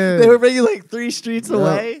time. Yeah. They were maybe like 3 streets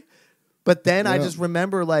away. But then I just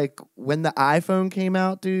remember like when the iPhone came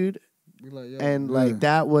out, dude.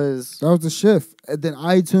 That was the shift. And then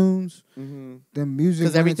iTunes, then music,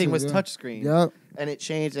 because everything was touchscreen. Yep. And it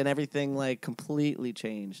changed, and everything like completely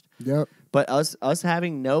changed. Yep. But us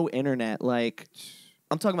having no internet, like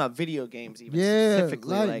I'm talking about video games, even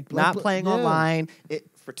specifically, like not playing online.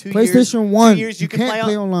 For 2 years, PlayStation 1, 2 years you could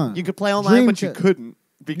play online. You could play online, but you couldn't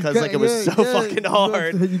because like it was so fucking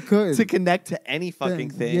hard to connect to any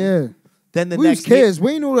fucking thing. Yeah. Then we was kids.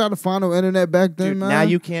 We didn't know how to find no internet back then, man. Now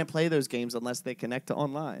you can't play those games unless they connect to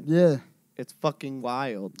online. Yeah. It's fucking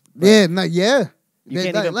wild. You can't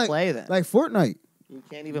even play that. Like Fortnite. You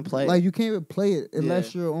can't even play it. Like you can't even play it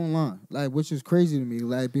unless you're online. Like, which is crazy to me.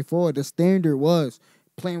 Like before, the standard was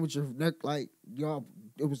playing with your neck. Like y'all,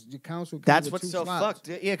 it was your console. That's what's so fucked.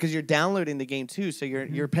 Yeah, because you're downloading the game too, so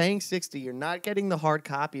you're paying $60. You're not getting the hard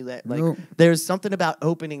copy. That there's something about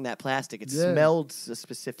opening that plastic. It smelled a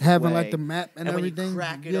specific having way. like the map and everything. When you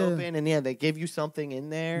crack it open, and they give you something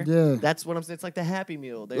in there. Yeah, that's what I'm saying. It's like the Happy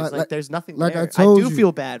Meal. There's nothing like there. I do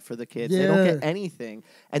feel bad for the kids. They don't get anything.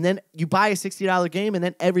 And then you buy a $60 game, and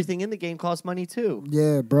then everything in the game costs money too.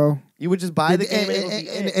 Yeah, bro. You would just buy the game,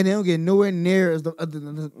 and they don't get nowhere near as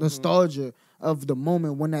the nostalgia of the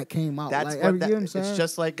moment when that came out. That's like, you know what I'm saying? It's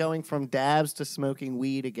just like going from dabs to smoking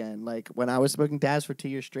weed again. Like when I was smoking dabs for 2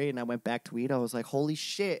 years straight and I went back to weed, I was like, holy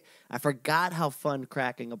shit, I forgot how fun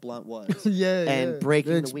cracking a blunt was. And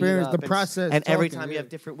breaking the weed up. The process. And every time you have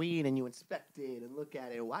different weed and you inspect it and look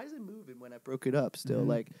at it, why is it moving when I broke it up still?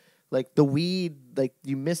 Like the weed, like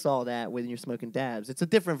you miss all that when you're smoking dabs. It's a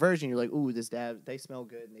different version. You're like, ooh, this dab, they smell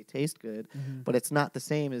good and they taste good, but it's not the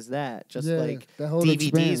same as that. Just like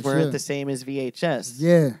DVDs weren't the same as VHS.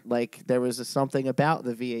 Yeah, like there was something about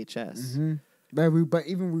the VHS. But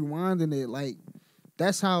even rewinding it, like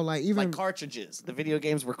that's how even like cartridges. The video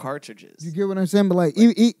games were cartridges. You get what I'm saying? But like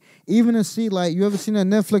even to see you ever seen that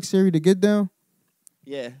Netflix series, The Get Down?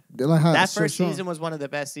 Yeah, like that first season was one of the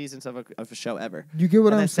best seasons of a show ever. You get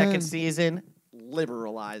what I'm saying? The second season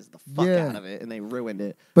liberalized the fuck out of it, and they ruined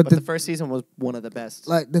it. But the first season was one of the best.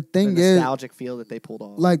 Like the thing is, nostalgic feel that they pulled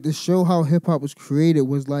off. Like the show how hip hop was created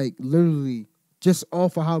was like literally just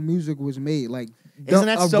off of how music was made. Like isn't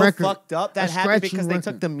that so fucked up? That happened because they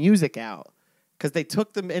took the music out. Because they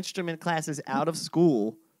took the instrument classes out of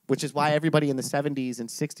school. Which is why everybody in the 70s and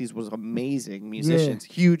 60s was amazing musicians,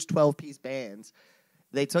 huge 12-piece bands.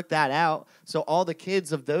 They took that out, so all the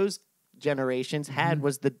kids of those generations had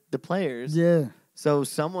was the players. Yeah. So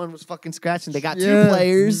someone was fucking scratching. They got 2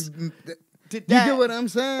 players. Did that. You get what I'm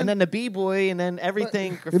saying? And then the B-boy and then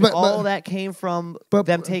everything. All that came from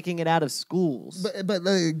them taking it out of schools. But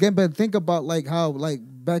think about how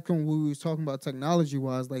back when we was talking about technology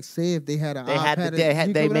wise, say if they had an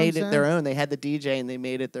iPad, they made it their own. They had the DJ and they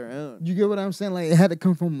made it their own. You get what I'm saying? Like it had to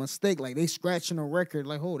come from a mistake. Like they scratching a record.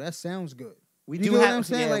 Like that sounds good. We you do know have, what I'm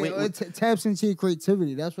saying? Yeah, it taps into your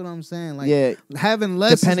creativity. That's what I'm saying. Having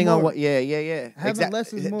less depending is more. on what. Yeah. Having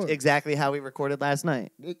less is more. Exactly how we recorded last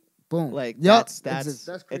night. Boom. That's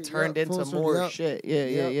it turned into more shit.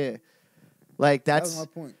 Yeah. Like that was my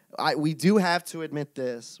point. We do have to admit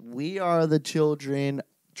this. We are the children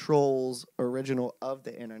trolls original of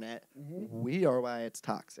the internet. We are why it's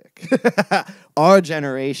toxic. Our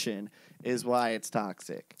generation is why it's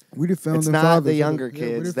toxic. We the founding it's fathers. not the younger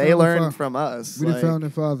kids. They learned from us. We the founding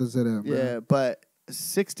fathers of that, man. Yeah, but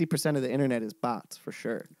 60% of the internet is bots for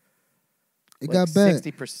sure. It got bad.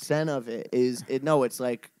 60% of it is it's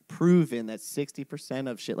like proven that 60%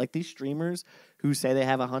 of shit, like these streamers who say they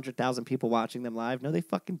have 100,000 people watching them live, no, they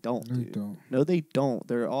fucking don't. They don't. No, they don't.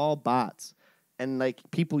 They're all bots. And like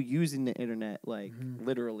people using the internet, like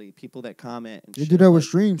literally people that comment and they do that with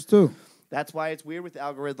streams too. That's why it's weird with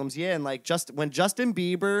algorithms. Yeah, and like when Justin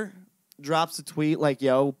Bieber drops a tweet like,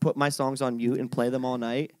 yo, put my songs on mute and play them all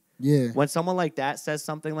night. Yeah. When someone like that says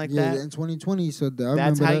something like that. Yeah, in 2020 he said that.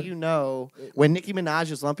 That's how you know. When Nicki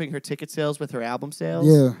Minaj is lumping her ticket sales with her album sales.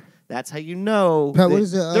 Yeah. That's how you know. Pat, what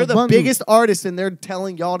is it? They're the biggest artists and they're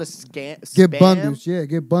telling y'all to get spam. bundles. Yeah,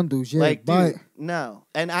 get bundles. Yeah. Like, dude, no.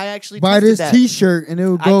 And I actually buy tested this that. T-shirt and it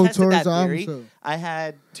will go towards the album sale. I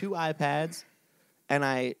had 2 iPads and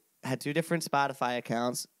I had 2 different Spotify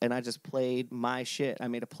accounts, and I just played my shit. I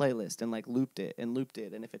made a playlist and like looped it.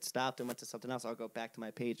 And if it stopped and went to something else, I'll go back to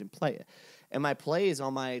my page and play it. And my plays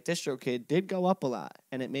on my DistroKid did go up a lot,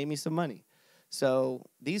 and it made me some money. So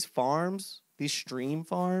these farms, these stream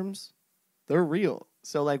farms, they're real.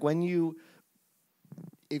 So like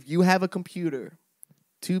if you have a computer,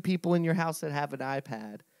 2 people in your house that have an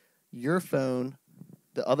iPad, your phone,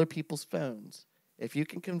 the other people's phones, if you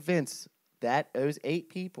can convince those 8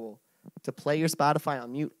 people to play your Spotify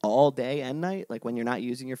on mute all day and night, like when you're not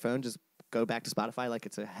using your phone, just go back to Spotify like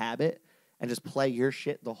it's a habit and just play your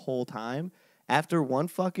shit the whole time. After 1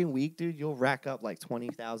 fucking week, dude, you'll rack up like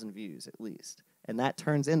 20,000 views at least. And that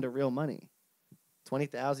turns into real money.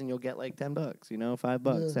 20,000, you'll get like $10, $5,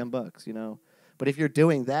 yeah. $10, But if you're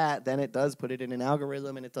doing that, then it does put it in an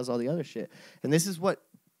algorithm and it does all the other shit. And this is what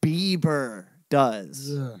Bieber does.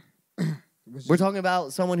 Yeah. We're talking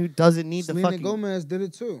about someone who doesn't need the fucking... Selena Gomez did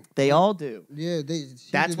it too. They all do. Yeah,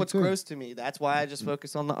 that's what's gross to me. That's why I just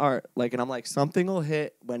focus on the art. Like, and I'm like, something will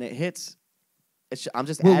hit. When it hits, I'm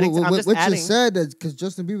just adding. Which is sad that because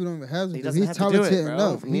Justin Bieber don't even have to. He's talented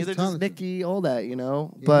enough. Neither does Nicki. All that, Yeah,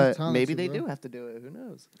 but maybe they do have to do it. Who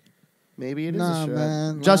knows? Maybe it is a show.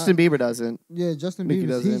 Man. Justin Bieber doesn't. Yeah, Justin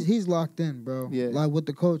Bieber. He's locked in, bro. Yeah. Like with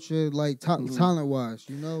the culture, like talent wise,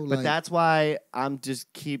 But that's why I'm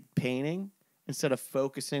just keep painting. Instead of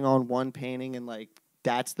focusing on one painting and like,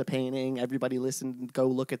 that's the painting, everybody listen, go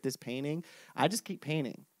look at this painting. I just keep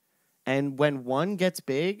painting. And when one gets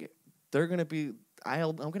big, they're going to be,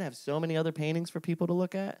 I'm going to have so many other paintings for people to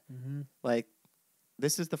look at. Mm-hmm. Like,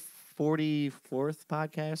 this is the 44th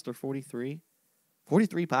podcast or 43?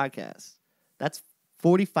 43 podcasts. That's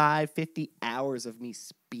 45, 50 hours of me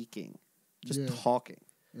speaking, just talking.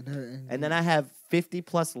 And then I have 50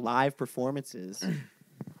 plus live performances.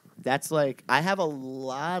 That's like, I have a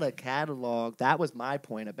lot of catalog. That was my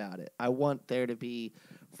point about it. I want there to be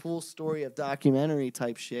full story of documentary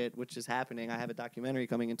type shit, which is happening. I have a documentary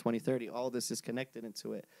coming in 2030. All this is connected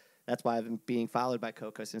into it. That's why I've been being followed by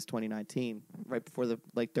Coco since 2019, right before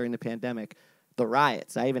during the pandemic. The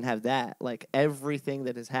riots, I even have that. Like, everything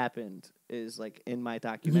that has happened is, like, in my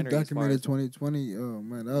documentary. You documented 2020. Oh,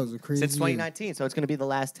 man, that was a crazy Since 2019, so it's going to be the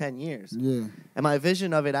last 10 years. Yeah. And my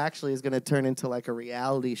vision of it actually is going to turn into, like, a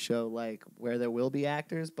reality show, like, where there will be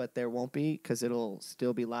actors, but there won't be, because it'll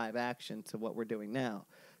still be live action to what we're doing now.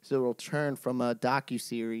 So it'll turn from a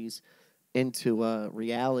docuseries into a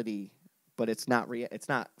reality, but it's not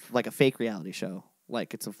like a fake reality show.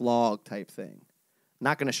 Like, it's a vlog type thing.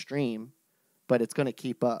 Not going to stream, but it's going to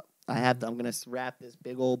keep up. I'm going to wrap this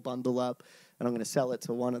big old bundle up, and I'm going to sell it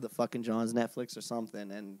to one of the fucking John's Netflix or something,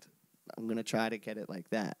 and I'm going to try to get it like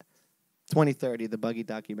that. 2030, the Buggy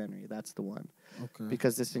documentary, that's the one. Okay.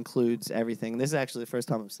 Because this includes everything. This is actually the first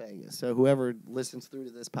time I'm saying it, so whoever listens through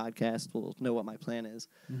to this podcast will know what my plan is.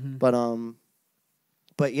 Mm-hmm.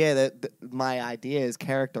 But yeah, my idea is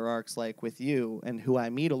character arcs like with you and who I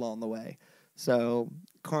meet along the way. So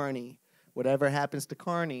Carney, whatever happens to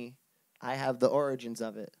Carney, I have the origins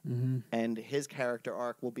of it, and his character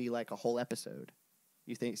arc will be like a whole episode.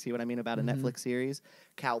 See what I mean about a Netflix series?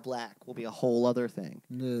 Cal Black will be a whole other thing.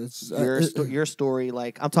 Yeah, your story,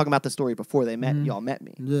 like I'm talking about the story before they met. Y'all met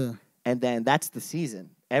me. Yeah, and then that's the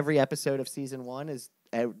season. Every episode of season 1 is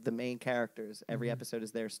the main characters. Every episode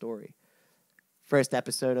is their story. First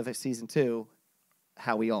episode of season 2,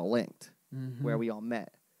 how we all linked, where we all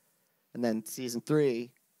met, and then season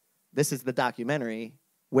 3, this is the documentary.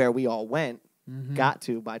 Where we all went, got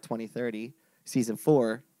to by 2030. Season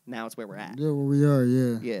 4, now it's where we're at. Yeah, where we are,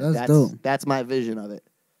 yeah. Yeah, that's dope. That's my vision of it.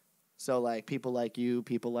 So, like, people like you,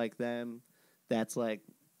 people like them, that's like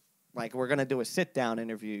we're going to do a sit-down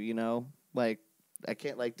interview, Like, I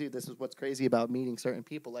can't, dude, this is what's crazy about meeting certain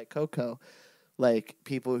people like Coco. Like,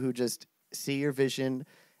 people who just see your vision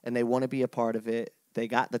and they want to be a part of it. They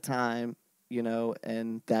got the time,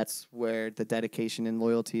 and that's where the dedication and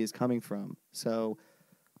loyalty is coming from. So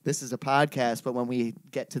this is a podcast, but when we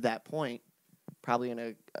get to that point, probably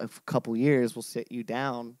in a couple years, we'll sit you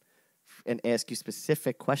down and ask you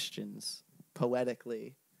specific questions,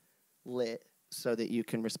 poetically lit, so that you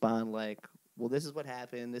can respond like, well, this is what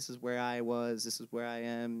happened, this is where I was, this is where I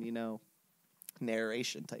am,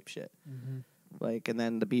 narration type shit. Like, and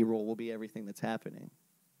then the B-roll will be everything that's happening.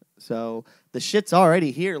 So the shit's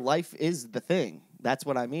already here. Life is the thing. That's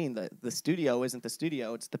what I mean. The studio isn't the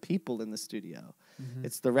studio. It's the people in the studio.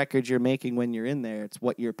 It's the record you're making when you're in there. It's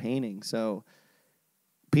what you're painting. So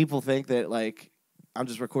people think that, like, I'm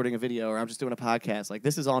just recording a video or I'm just doing a podcast. Like,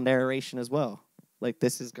 this is all narration as well. Like,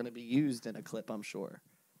 this is going to be used in a clip, I'm sure.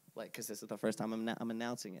 Like, because this is the first time I'm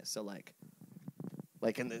announcing it. So, like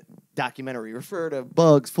in the documentary, refer to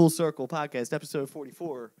Bugs Full Circle Podcast, episode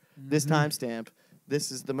 44, this timestamp.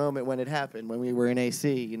 This is the moment when it happened, when we were in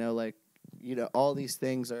AC, all these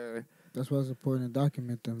things are... That's why it's important to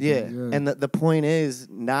document them. Yeah, and the point is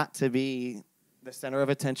not to be the center of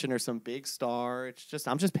attention or some big star. It's just,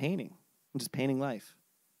 I'm just painting. I'm just painting life.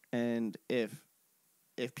 And if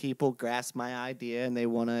people grasp my idea and they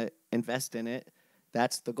want to invest in it,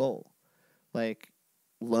 that's the goal. Like,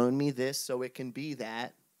 loan me this so it can be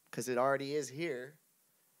that, because it already is here.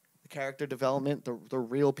 The character development, the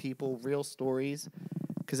real people, real stories,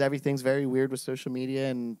 because everything's very weird with social media,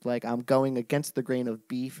 and, like, I'm going against the grain of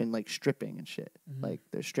beef and, like, stripping and shit. Like,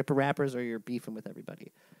 there's stripper rappers or you're beefing with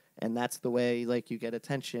everybody. And that's the way, like, you get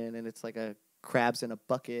attention, and it's like a crabs in a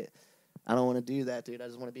bucket. I don't want to do that, dude. I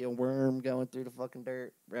just want to be a worm going through the fucking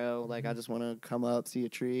dirt, bro. Like, I just want to come up, see a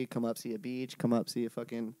tree, come up, see a beach, come up, see a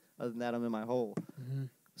fucking... Other than that, I'm in my hole.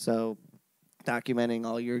 So documenting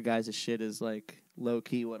all your guys' shit is, like,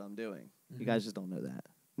 low-key what I'm doing. You guys just don't know that.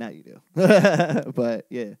 Now you do. But,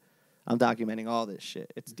 yeah, I'm documenting all this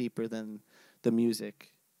shit. It's deeper than the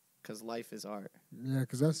music, because life is art. Yeah,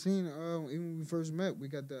 because I seen, even when we first met, we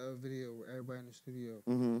got the video where everybody in the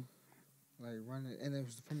studio. Like, running, and it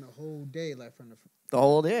was from the whole day, like, from the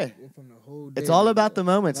whole day. It's all about the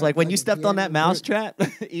moments. Like when you stepped on that mousetrap,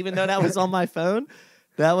 even though that was on my phone,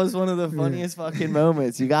 that was one of the funniest fucking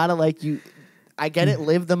moments. You gotta, like, I get it,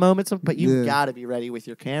 live the moments, but you gotta be ready with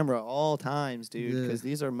your camera all times, dude, because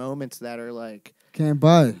these are moments that are, like... Can't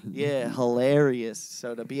buy. Yeah, hilarious.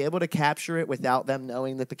 So to be able to capture it without them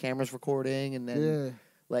knowing that the camera's recording and then,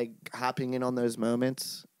 like, hopping in on those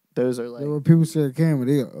moments, those are, like... When people say camera,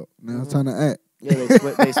 they go, now it's time to act. Yeah,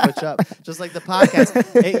 they switch up. Just like the podcast.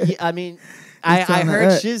 I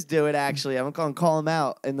heard Shiz do it, actually. I'm going to call him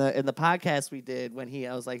out. In the podcast we did,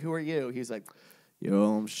 I was like, who are you? He was like,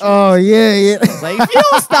 yo, I'm Shiz. Oh, yeah. Like, if you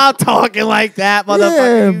don't stop talking like that,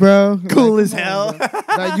 motherfucker. Yeah, bro. Cool as hell.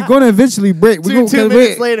 Like, you're going to eventually break. Two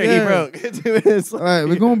minutes later, he broke. 2 minutes later. All right,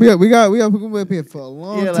 we're going to be up here for a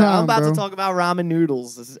long time, I'm about to talk about ramen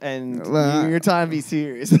noodles, and you're trying to be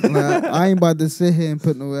serious. I ain't about to sit here and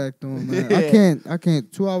put no act on, man. I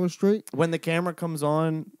can't 2 hours straight. When the camera comes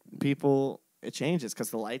on, it changes,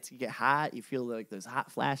 because the lights, you get hot, you feel like there's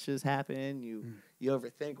hot flashes happen, you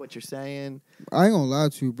overthink what you're saying. I ain't gonna lie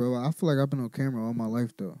to you, bro. I feel like I've been on camera all my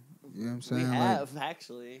life, though. You know what I'm saying? We have,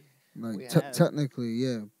 actually. Like, technically,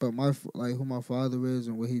 yeah. But who my father is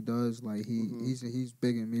and what he does, like, he's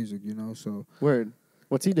big in music, you know, so. Word.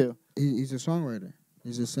 What's he do? He's a songwriter.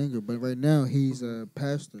 He's a singer. But right now, he's a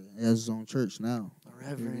pastor. He has his own church now. A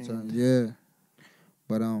reverend. Yeah.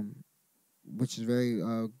 But, which is very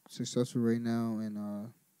successful right now,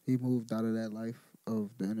 and he moved out of that life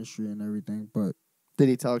of the industry and everything. But did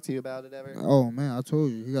he talk to you about it ever? Oh man, I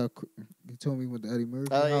told you he told me with the Eddie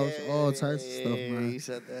Murphy house, all types of stuff, man. You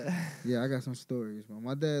said that. Yeah, I got some stories, man.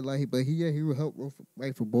 My dad he would help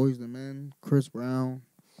write for Boys II Men, Chris Brown.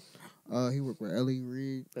 He worked with Ellie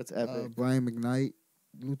Reed. That's epic. Brian McKnight,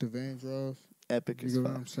 Luther Vandross. Epic as fuck. You know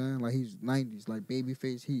what I'm saying? Like, he's 90s, like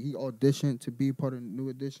Babyface. He auditioned to be part of New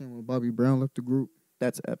Edition when Bobby Brown left the group.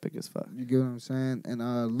 That's epic as fuck. You get what I'm saying? And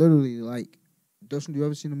literally, like, Dustin, you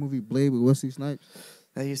ever seen the movie Blade with Wesley Snipes?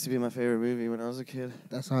 That used to be my favorite movie when I was a kid.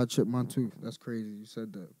 That's how I chipped my tooth. That's crazy you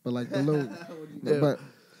said that. But like the little, but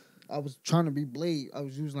I was trying to be Blade. I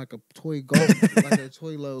was using like a toy golf, like a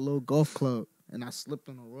toy little golf club, and I slipped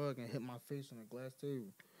on the rug and hit my face on a glass table.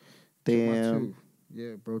 Damn.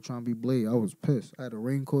 Yeah, bro, trying to be Blade. I was pissed. I had a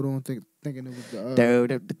raincoat on, thinking it was the.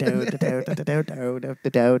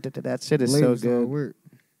 That shit is so good.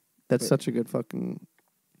 That's such a good fucking.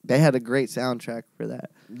 They had a great soundtrack for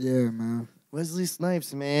that. Yeah, man. Wesley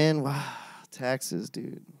Snipes, man. Wow. Taxes,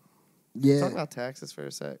 dude. Yeah. Talk about taxes for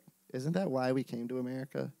a sec. Isn't that why we came to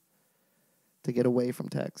America? To get away from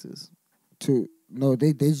taxes. No,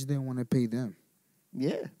 they just didn't want to pay them.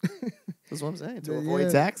 Yeah, that's what I'm saying. To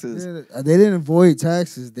avoid taxes. Yeah, they didn't avoid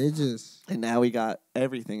taxes. They just and now we got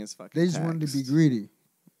everything is fucking. They just taxed. wanted to be greedy.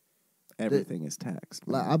 Everything is taxed.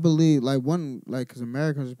 Man. Like I believe, because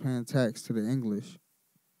Americans are paying tax to the English.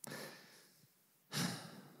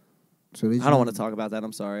 So I don't want to talk about that.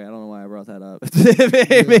 I'm sorry. I don't know why I brought that up.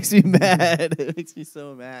 It makes me mad. It makes me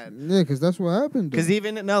so mad. Yeah, because that's what happened. Because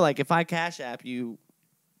if I Cash App you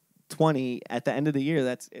 $20 at the end of the year,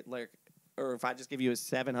 that's it. Like, or if I just give you a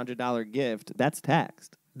 $700 gift, that's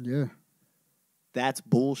taxed. Yeah, that's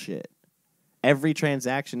bullshit. Every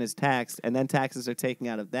transaction is taxed, and then taxes are taken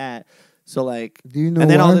out of that. So like, do you know?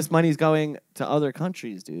 And then why? all this money's going to other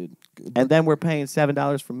countries, dude. And then we're paying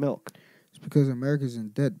 $7 for milk. It's because America's in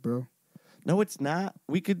debt, bro. No, it's not.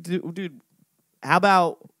 We could do, dude. How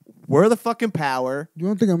about we're the fucking power? You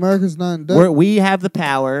don't think America's not in debt? We have the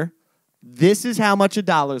power. This is how much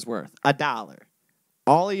 $1's worth. $1.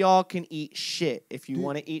 All of y'all can eat shit. If you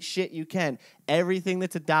want to eat shit, you can. Everything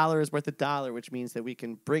that's $1 is worth $1, which means that we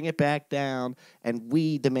can bring it back down, and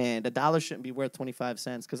we demand $1 shouldn't be worth 25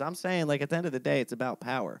 cents. Because I'm saying, like, at the end of the day, it's about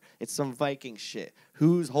power. It's some Viking shit.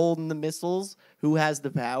 Who's holding the missiles? Who has the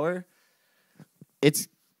power? It's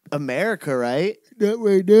America, right? That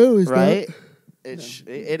right now is right.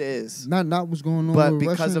 It is not what's going on. But with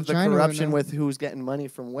because Russia of the China corruption right with who's getting money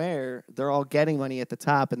from where, they're all getting money at the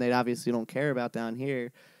top, and they obviously don't care about down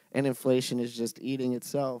here. And inflation is just eating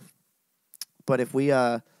itself. But if we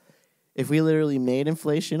literally made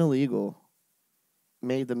inflation illegal,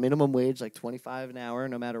 made the minimum wage like $25 an hour,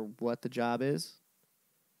 no matter what the job is,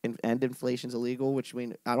 and inflation's illegal, which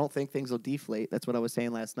I don't think things will deflate. That's what I was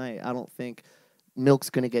saying last night. I don't think milk's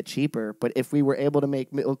going to get cheaper. But if we were able to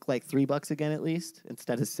make milk like $3 again at least,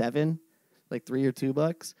 instead of $7, like $3 or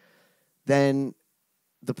 $2, then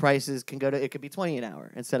the prices can go to, it could be 20 an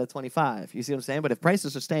hour instead of 25. You see what I'm saying? But if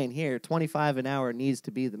prices are staying here, 25 an hour needs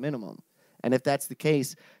to be the minimum. And if that's the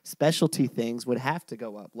case, specialty things would have to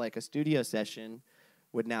go up. Like a studio session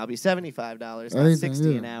would now be $75, not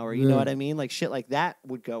 $60 an hour. You know what I mean? Like shit like that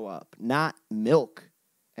would go up, not milk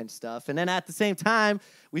and stuff. And then at the same time,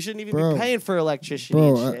 we shouldn't even be paying for electricity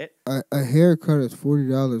and shit. A haircut is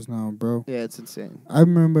 $40 now, bro. Yeah, it's insane. I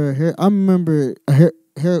remember a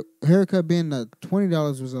haircut being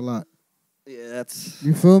 $20 was a lot. Yeah, that's...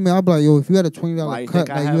 You feel me? I'd be like, yo, if you had a $20 cut,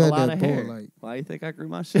 like you had that hair? like... Why do you think I grew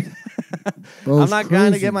my shit? Bro, I'm not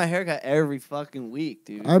going to get my haircut every fucking week,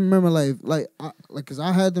 dude. I remember, because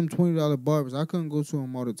I had them $20 barbers. I couldn't go to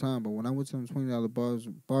them all the time, but when I went to them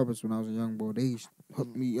 $20 barbers when I was a young boy, they used to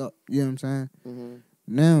hook me up. You know what I'm saying? Mm-hmm.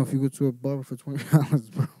 Now, if you go to a barber for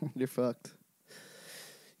 $20, bro... You're fucked.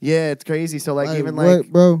 Yeah, it's crazy. So, even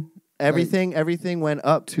what, bro? Everything went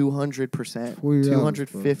up 200%,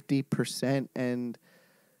 250%, and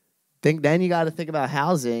then you got to think about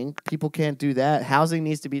housing. People can't do that. Housing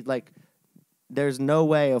needs to be like, there's no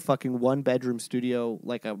way a fucking 1-bedroom studio,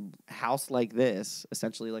 like a house like this,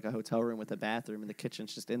 essentially like a hotel room with a bathroom and the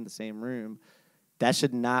kitchen's just in the same room. That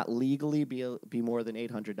should not legally be more than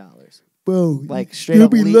 $800. Bro, like straight you'll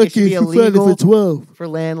up, be lucky if you find it for 12. For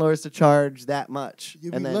landlords to charge that much.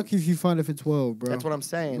 You'll be lucky if you find it for 12, bro. That's what I'm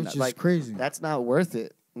saying. Which is crazy. That's not worth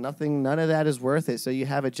it. None of that is worth it. So you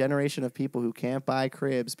have a generation of people who can't buy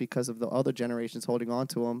cribs because of the other generations holding on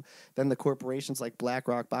to them. Then the corporations like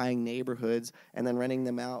BlackRock buying neighborhoods and then renting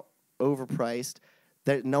them out overpriced.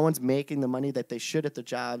 No one's making the money that they should at the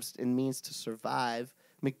jobs and means to survive.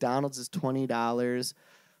 McDonald's is $20.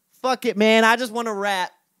 Fuck it, man. I just want to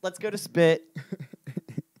rap. Let's go to Spit.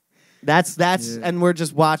 That's and we're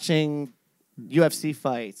just watching UFC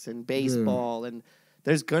fights and baseball and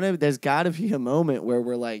there's gotta be a moment where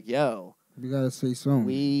we're like, yo, we gotta say something.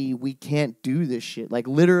 We can't do this shit. Like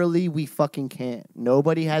literally, we fucking can't.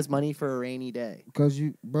 Nobody has money for a rainy day. Because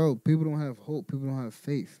people don't have hope. People don't have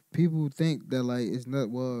faith. People think that it's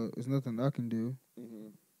nothing I can do. Mm-hmm.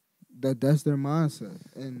 That's their mindset,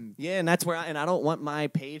 and and that's where I don't want my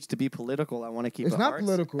page to be political. I want to keep it's it not artsy.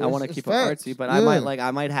 political. I want to keep it artsy, but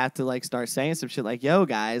I might have to start saying some shit like, "Yo,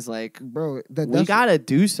 guys, bro, we gotta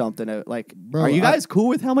do something." Bro, are you guys cool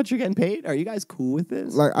with how much you're getting paid? Are you guys cool with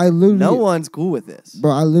this? No one's cool with this, bro.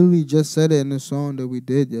 I literally just said it in the song that we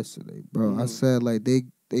did yesterday, bro. Mm-hmm. I said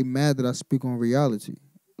they mad that I speak on reality.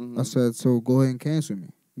 Mm-hmm. I said, so go ahead and cancel me.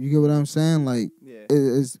 You get what I'm saying?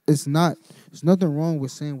 It's nothing wrong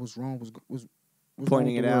with saying what's wrong was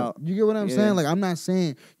pointing it out. You get what I'm saying? I'm not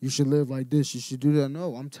saying you should live like this, you should do that.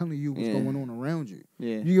 No, I'm telling you what's going on around you.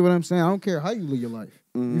 Yeah. You get what I'm saying? I don't care how you live your life.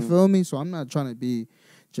 Mm-hmm. You feel me? So I'm not trying to be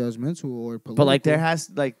judgmental or political. But there has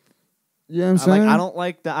You know what I'm saying? I don't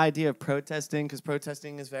like the idea of protesting because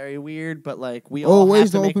protesting is very weird. But like we all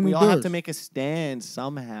have to make a stand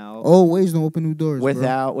somehow. Always don't open new doors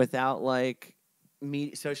without like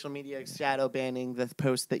social media shadow banning the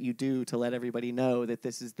posts that you do to let everybody know that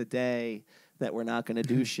this is the day that we're not going to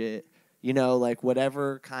do shit. You know, like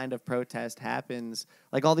whatever kind of protest happens,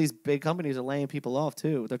 like all these big companies are laying people off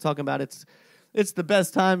too. They're talking about it's the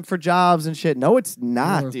best time for jobs and shit. No, it's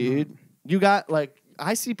not, dude. Not. You got like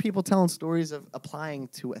I see people telling stories of applying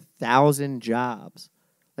to 1,000 jobs,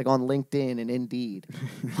 like on LinkedIn and Indeed,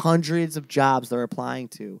 hundreds of jobs they're applying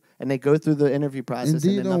to, and they go through the interview process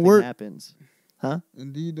and then nothing happens. Huh?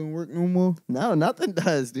 Indeed don't work no more? No, nothing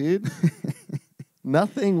does, dude.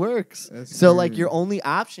 Nothing works. That's so, like, your only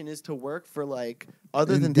option is to work for, like,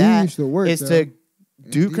 other than that, is to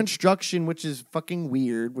do construction, which is fucking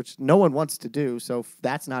weird, which no one wants to do, so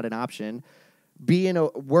that's not an option.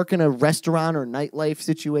 Work in a restaurant or nightlife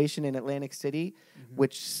situation in Atlantic City,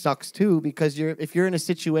 which sucks, too, because if you're in a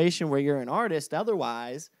situation where you're an artist,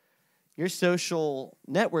 otherwise, your social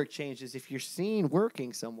network changes if you're seen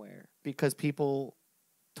working somewhere because people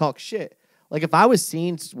talk shit. Like, if I was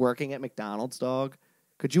seen working at McDonald's, dog,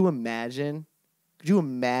 could you imagine? Could you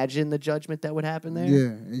imagine the judgment that would happen there?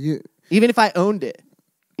 Yeah. Even if I owned it.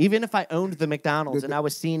 Even if I owned the McDonald's and I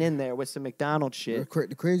was seen in there with some McDonald's shit.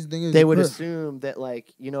 The crazy thing is... They would assume that,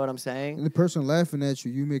 like, you know what I'm saying? The person laughing at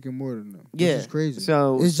you making more than them. Yeah. Which is crazy.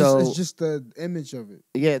 It's just the image of it.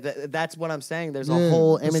 Yeah, that's what I'm saying. There's a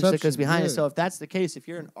whole image that goes behind it. So if that's the case, if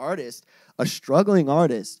you're an artist, a struggling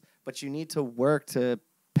artist, but you need to work to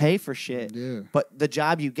pay for shit, but the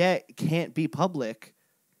job you get can't be public.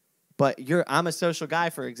 But I'm a social guy,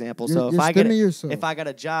 for example. So if I got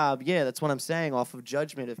a job, that's what I'm saying, off of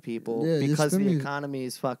judgment of people because the economy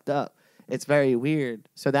is fucked up. It's very weird.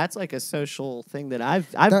 So that's like a social thing that I've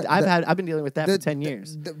been dealing with that for 10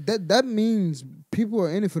 years. That means people are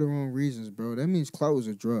in it for the wrong reasons, bro. That means clout is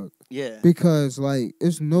a drug. Yeah. Because like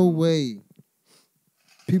it's no way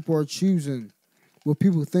people are choosing what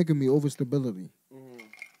people think of me over stability.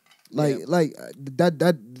 Like that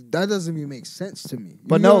doesn't even make sense to me.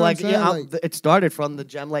 But no, like it started from the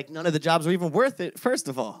gem. Like none of the jobs are even worth it. First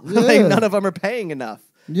of all, like none of them are paying enough.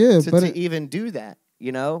 To even do that.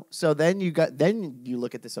 You know. So then you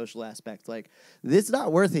look at the social aspect. Like this is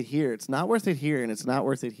not worth it here. It's not worth it here, and it's not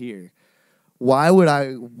worth it here. Why would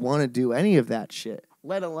I want to do any of that shit?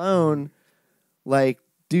 Let alone, like,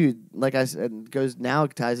 dude, like I said,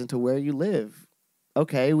 ties into where you live.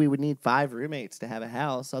 Okay, we would need 5 roommates to have a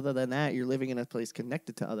house. Other than that, you're living in a place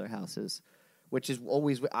connected to other houses, which is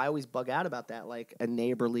I always bug out about that, like a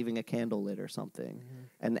neighbor leaving a candle lit or something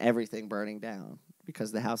and everything burning down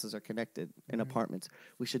because the houses are connected in apartments.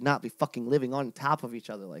 We should not be fucking living on top of each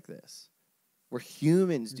other like this. We're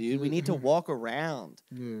humans, dude. We need to walk around.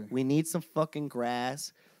 Yeah. We need some fucking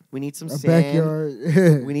grass. We need some sand.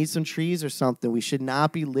 Backyard. We need some trees or something. We should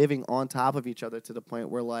not be living on top of each other to the point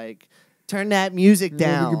where, like, turn that music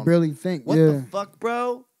down. You can barely think. What the fuck,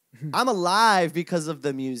 bro? I'm alive because of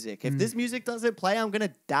the music. If this music doesn't play, I'm going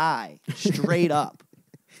to die. Straight up.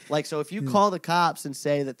 Like, so if you call the cops and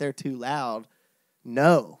say that they're too loud,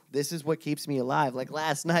 no, this is what keeps me alive. Like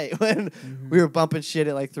last night when we were bumping shit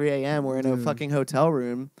at like 3 a.m. We're in a fucking hotel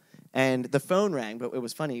room and the phone rang. But it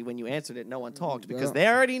was funny. When you answered it, no one talked because they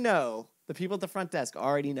already know. The people at the front desk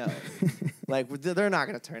already know. Like, they're not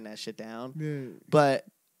going to turn that shit down. But...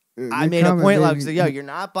 I made a point like, yo, you're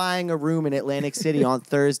not buying a room in Atlantic City on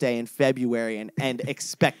Thursday in February and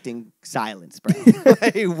expecting silence, bro.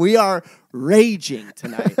 Like, we are raging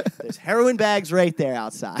tonight. There's heroin bags right there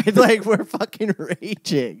outside. Like, we're fucking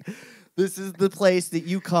raging. This is the place that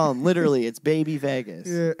you come. Literally, it's baby Vegas.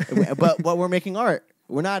 Yeah. But we're making art.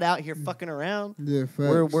 We're not out here fucking around. Yeah,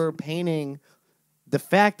 facts. We're painting the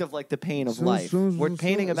fact of like the pain of life. We're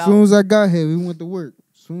painting about. As soon as I got here, we went to work.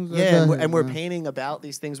 We're painting about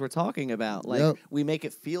these things we're talking about. Like we make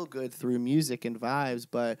it feel good through music and vibes,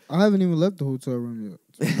 but I haven't even left the hotel room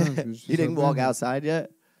yet. You didn't walk outside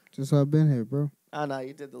yet? Just I've been here, bro. Oh no,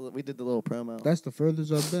 we did the little promo. That's the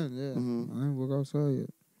furthest I've been, I ain't walk outside yet.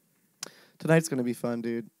 Tonight's gonna be fun,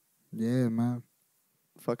 dude. Yeah, man.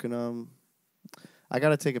 Fucking I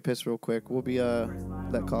gotta take a piss real quick. We'll be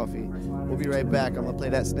that coffee. We'll be right back. I'm gonna play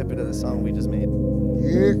that snippet of the song we just made.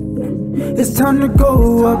 Yeah. It's time to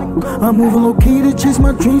go up. I'm moving low key to chase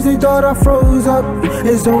my dreams. They thought I froze up.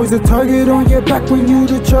 There's always a target on your back when you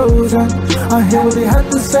the chosen. I hear what they had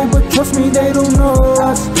to say, but trust me, they don't know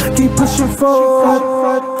us. Keep pushing forward.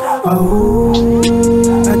 Oh,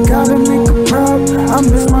 I gotta make her proud. I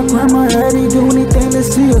miss my grandma. Had to do anything to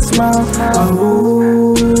see her smile.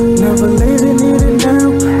 Oh, never laid in it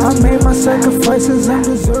now. I made my sacrifices. I'm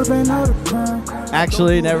deserving of the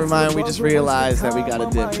Actually, never mind. We just realized that we got to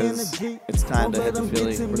dip because it's time to hit the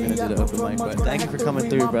Philly. We're going to do the open mic. But thank you for coming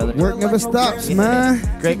through, brother. Work never stops, man.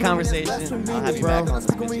 Great conversation. I'll have you back on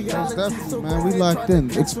some bitch. Definitely, man. We locked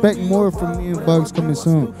in. Expect more from me and Bugs coming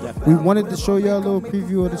soon. Definitely. We wanted to show y'all a little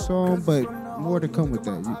preview of the song, but more to come with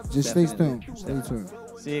that. Just stay tuned. Stay tuned.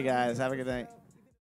 See you guys. Have a good night.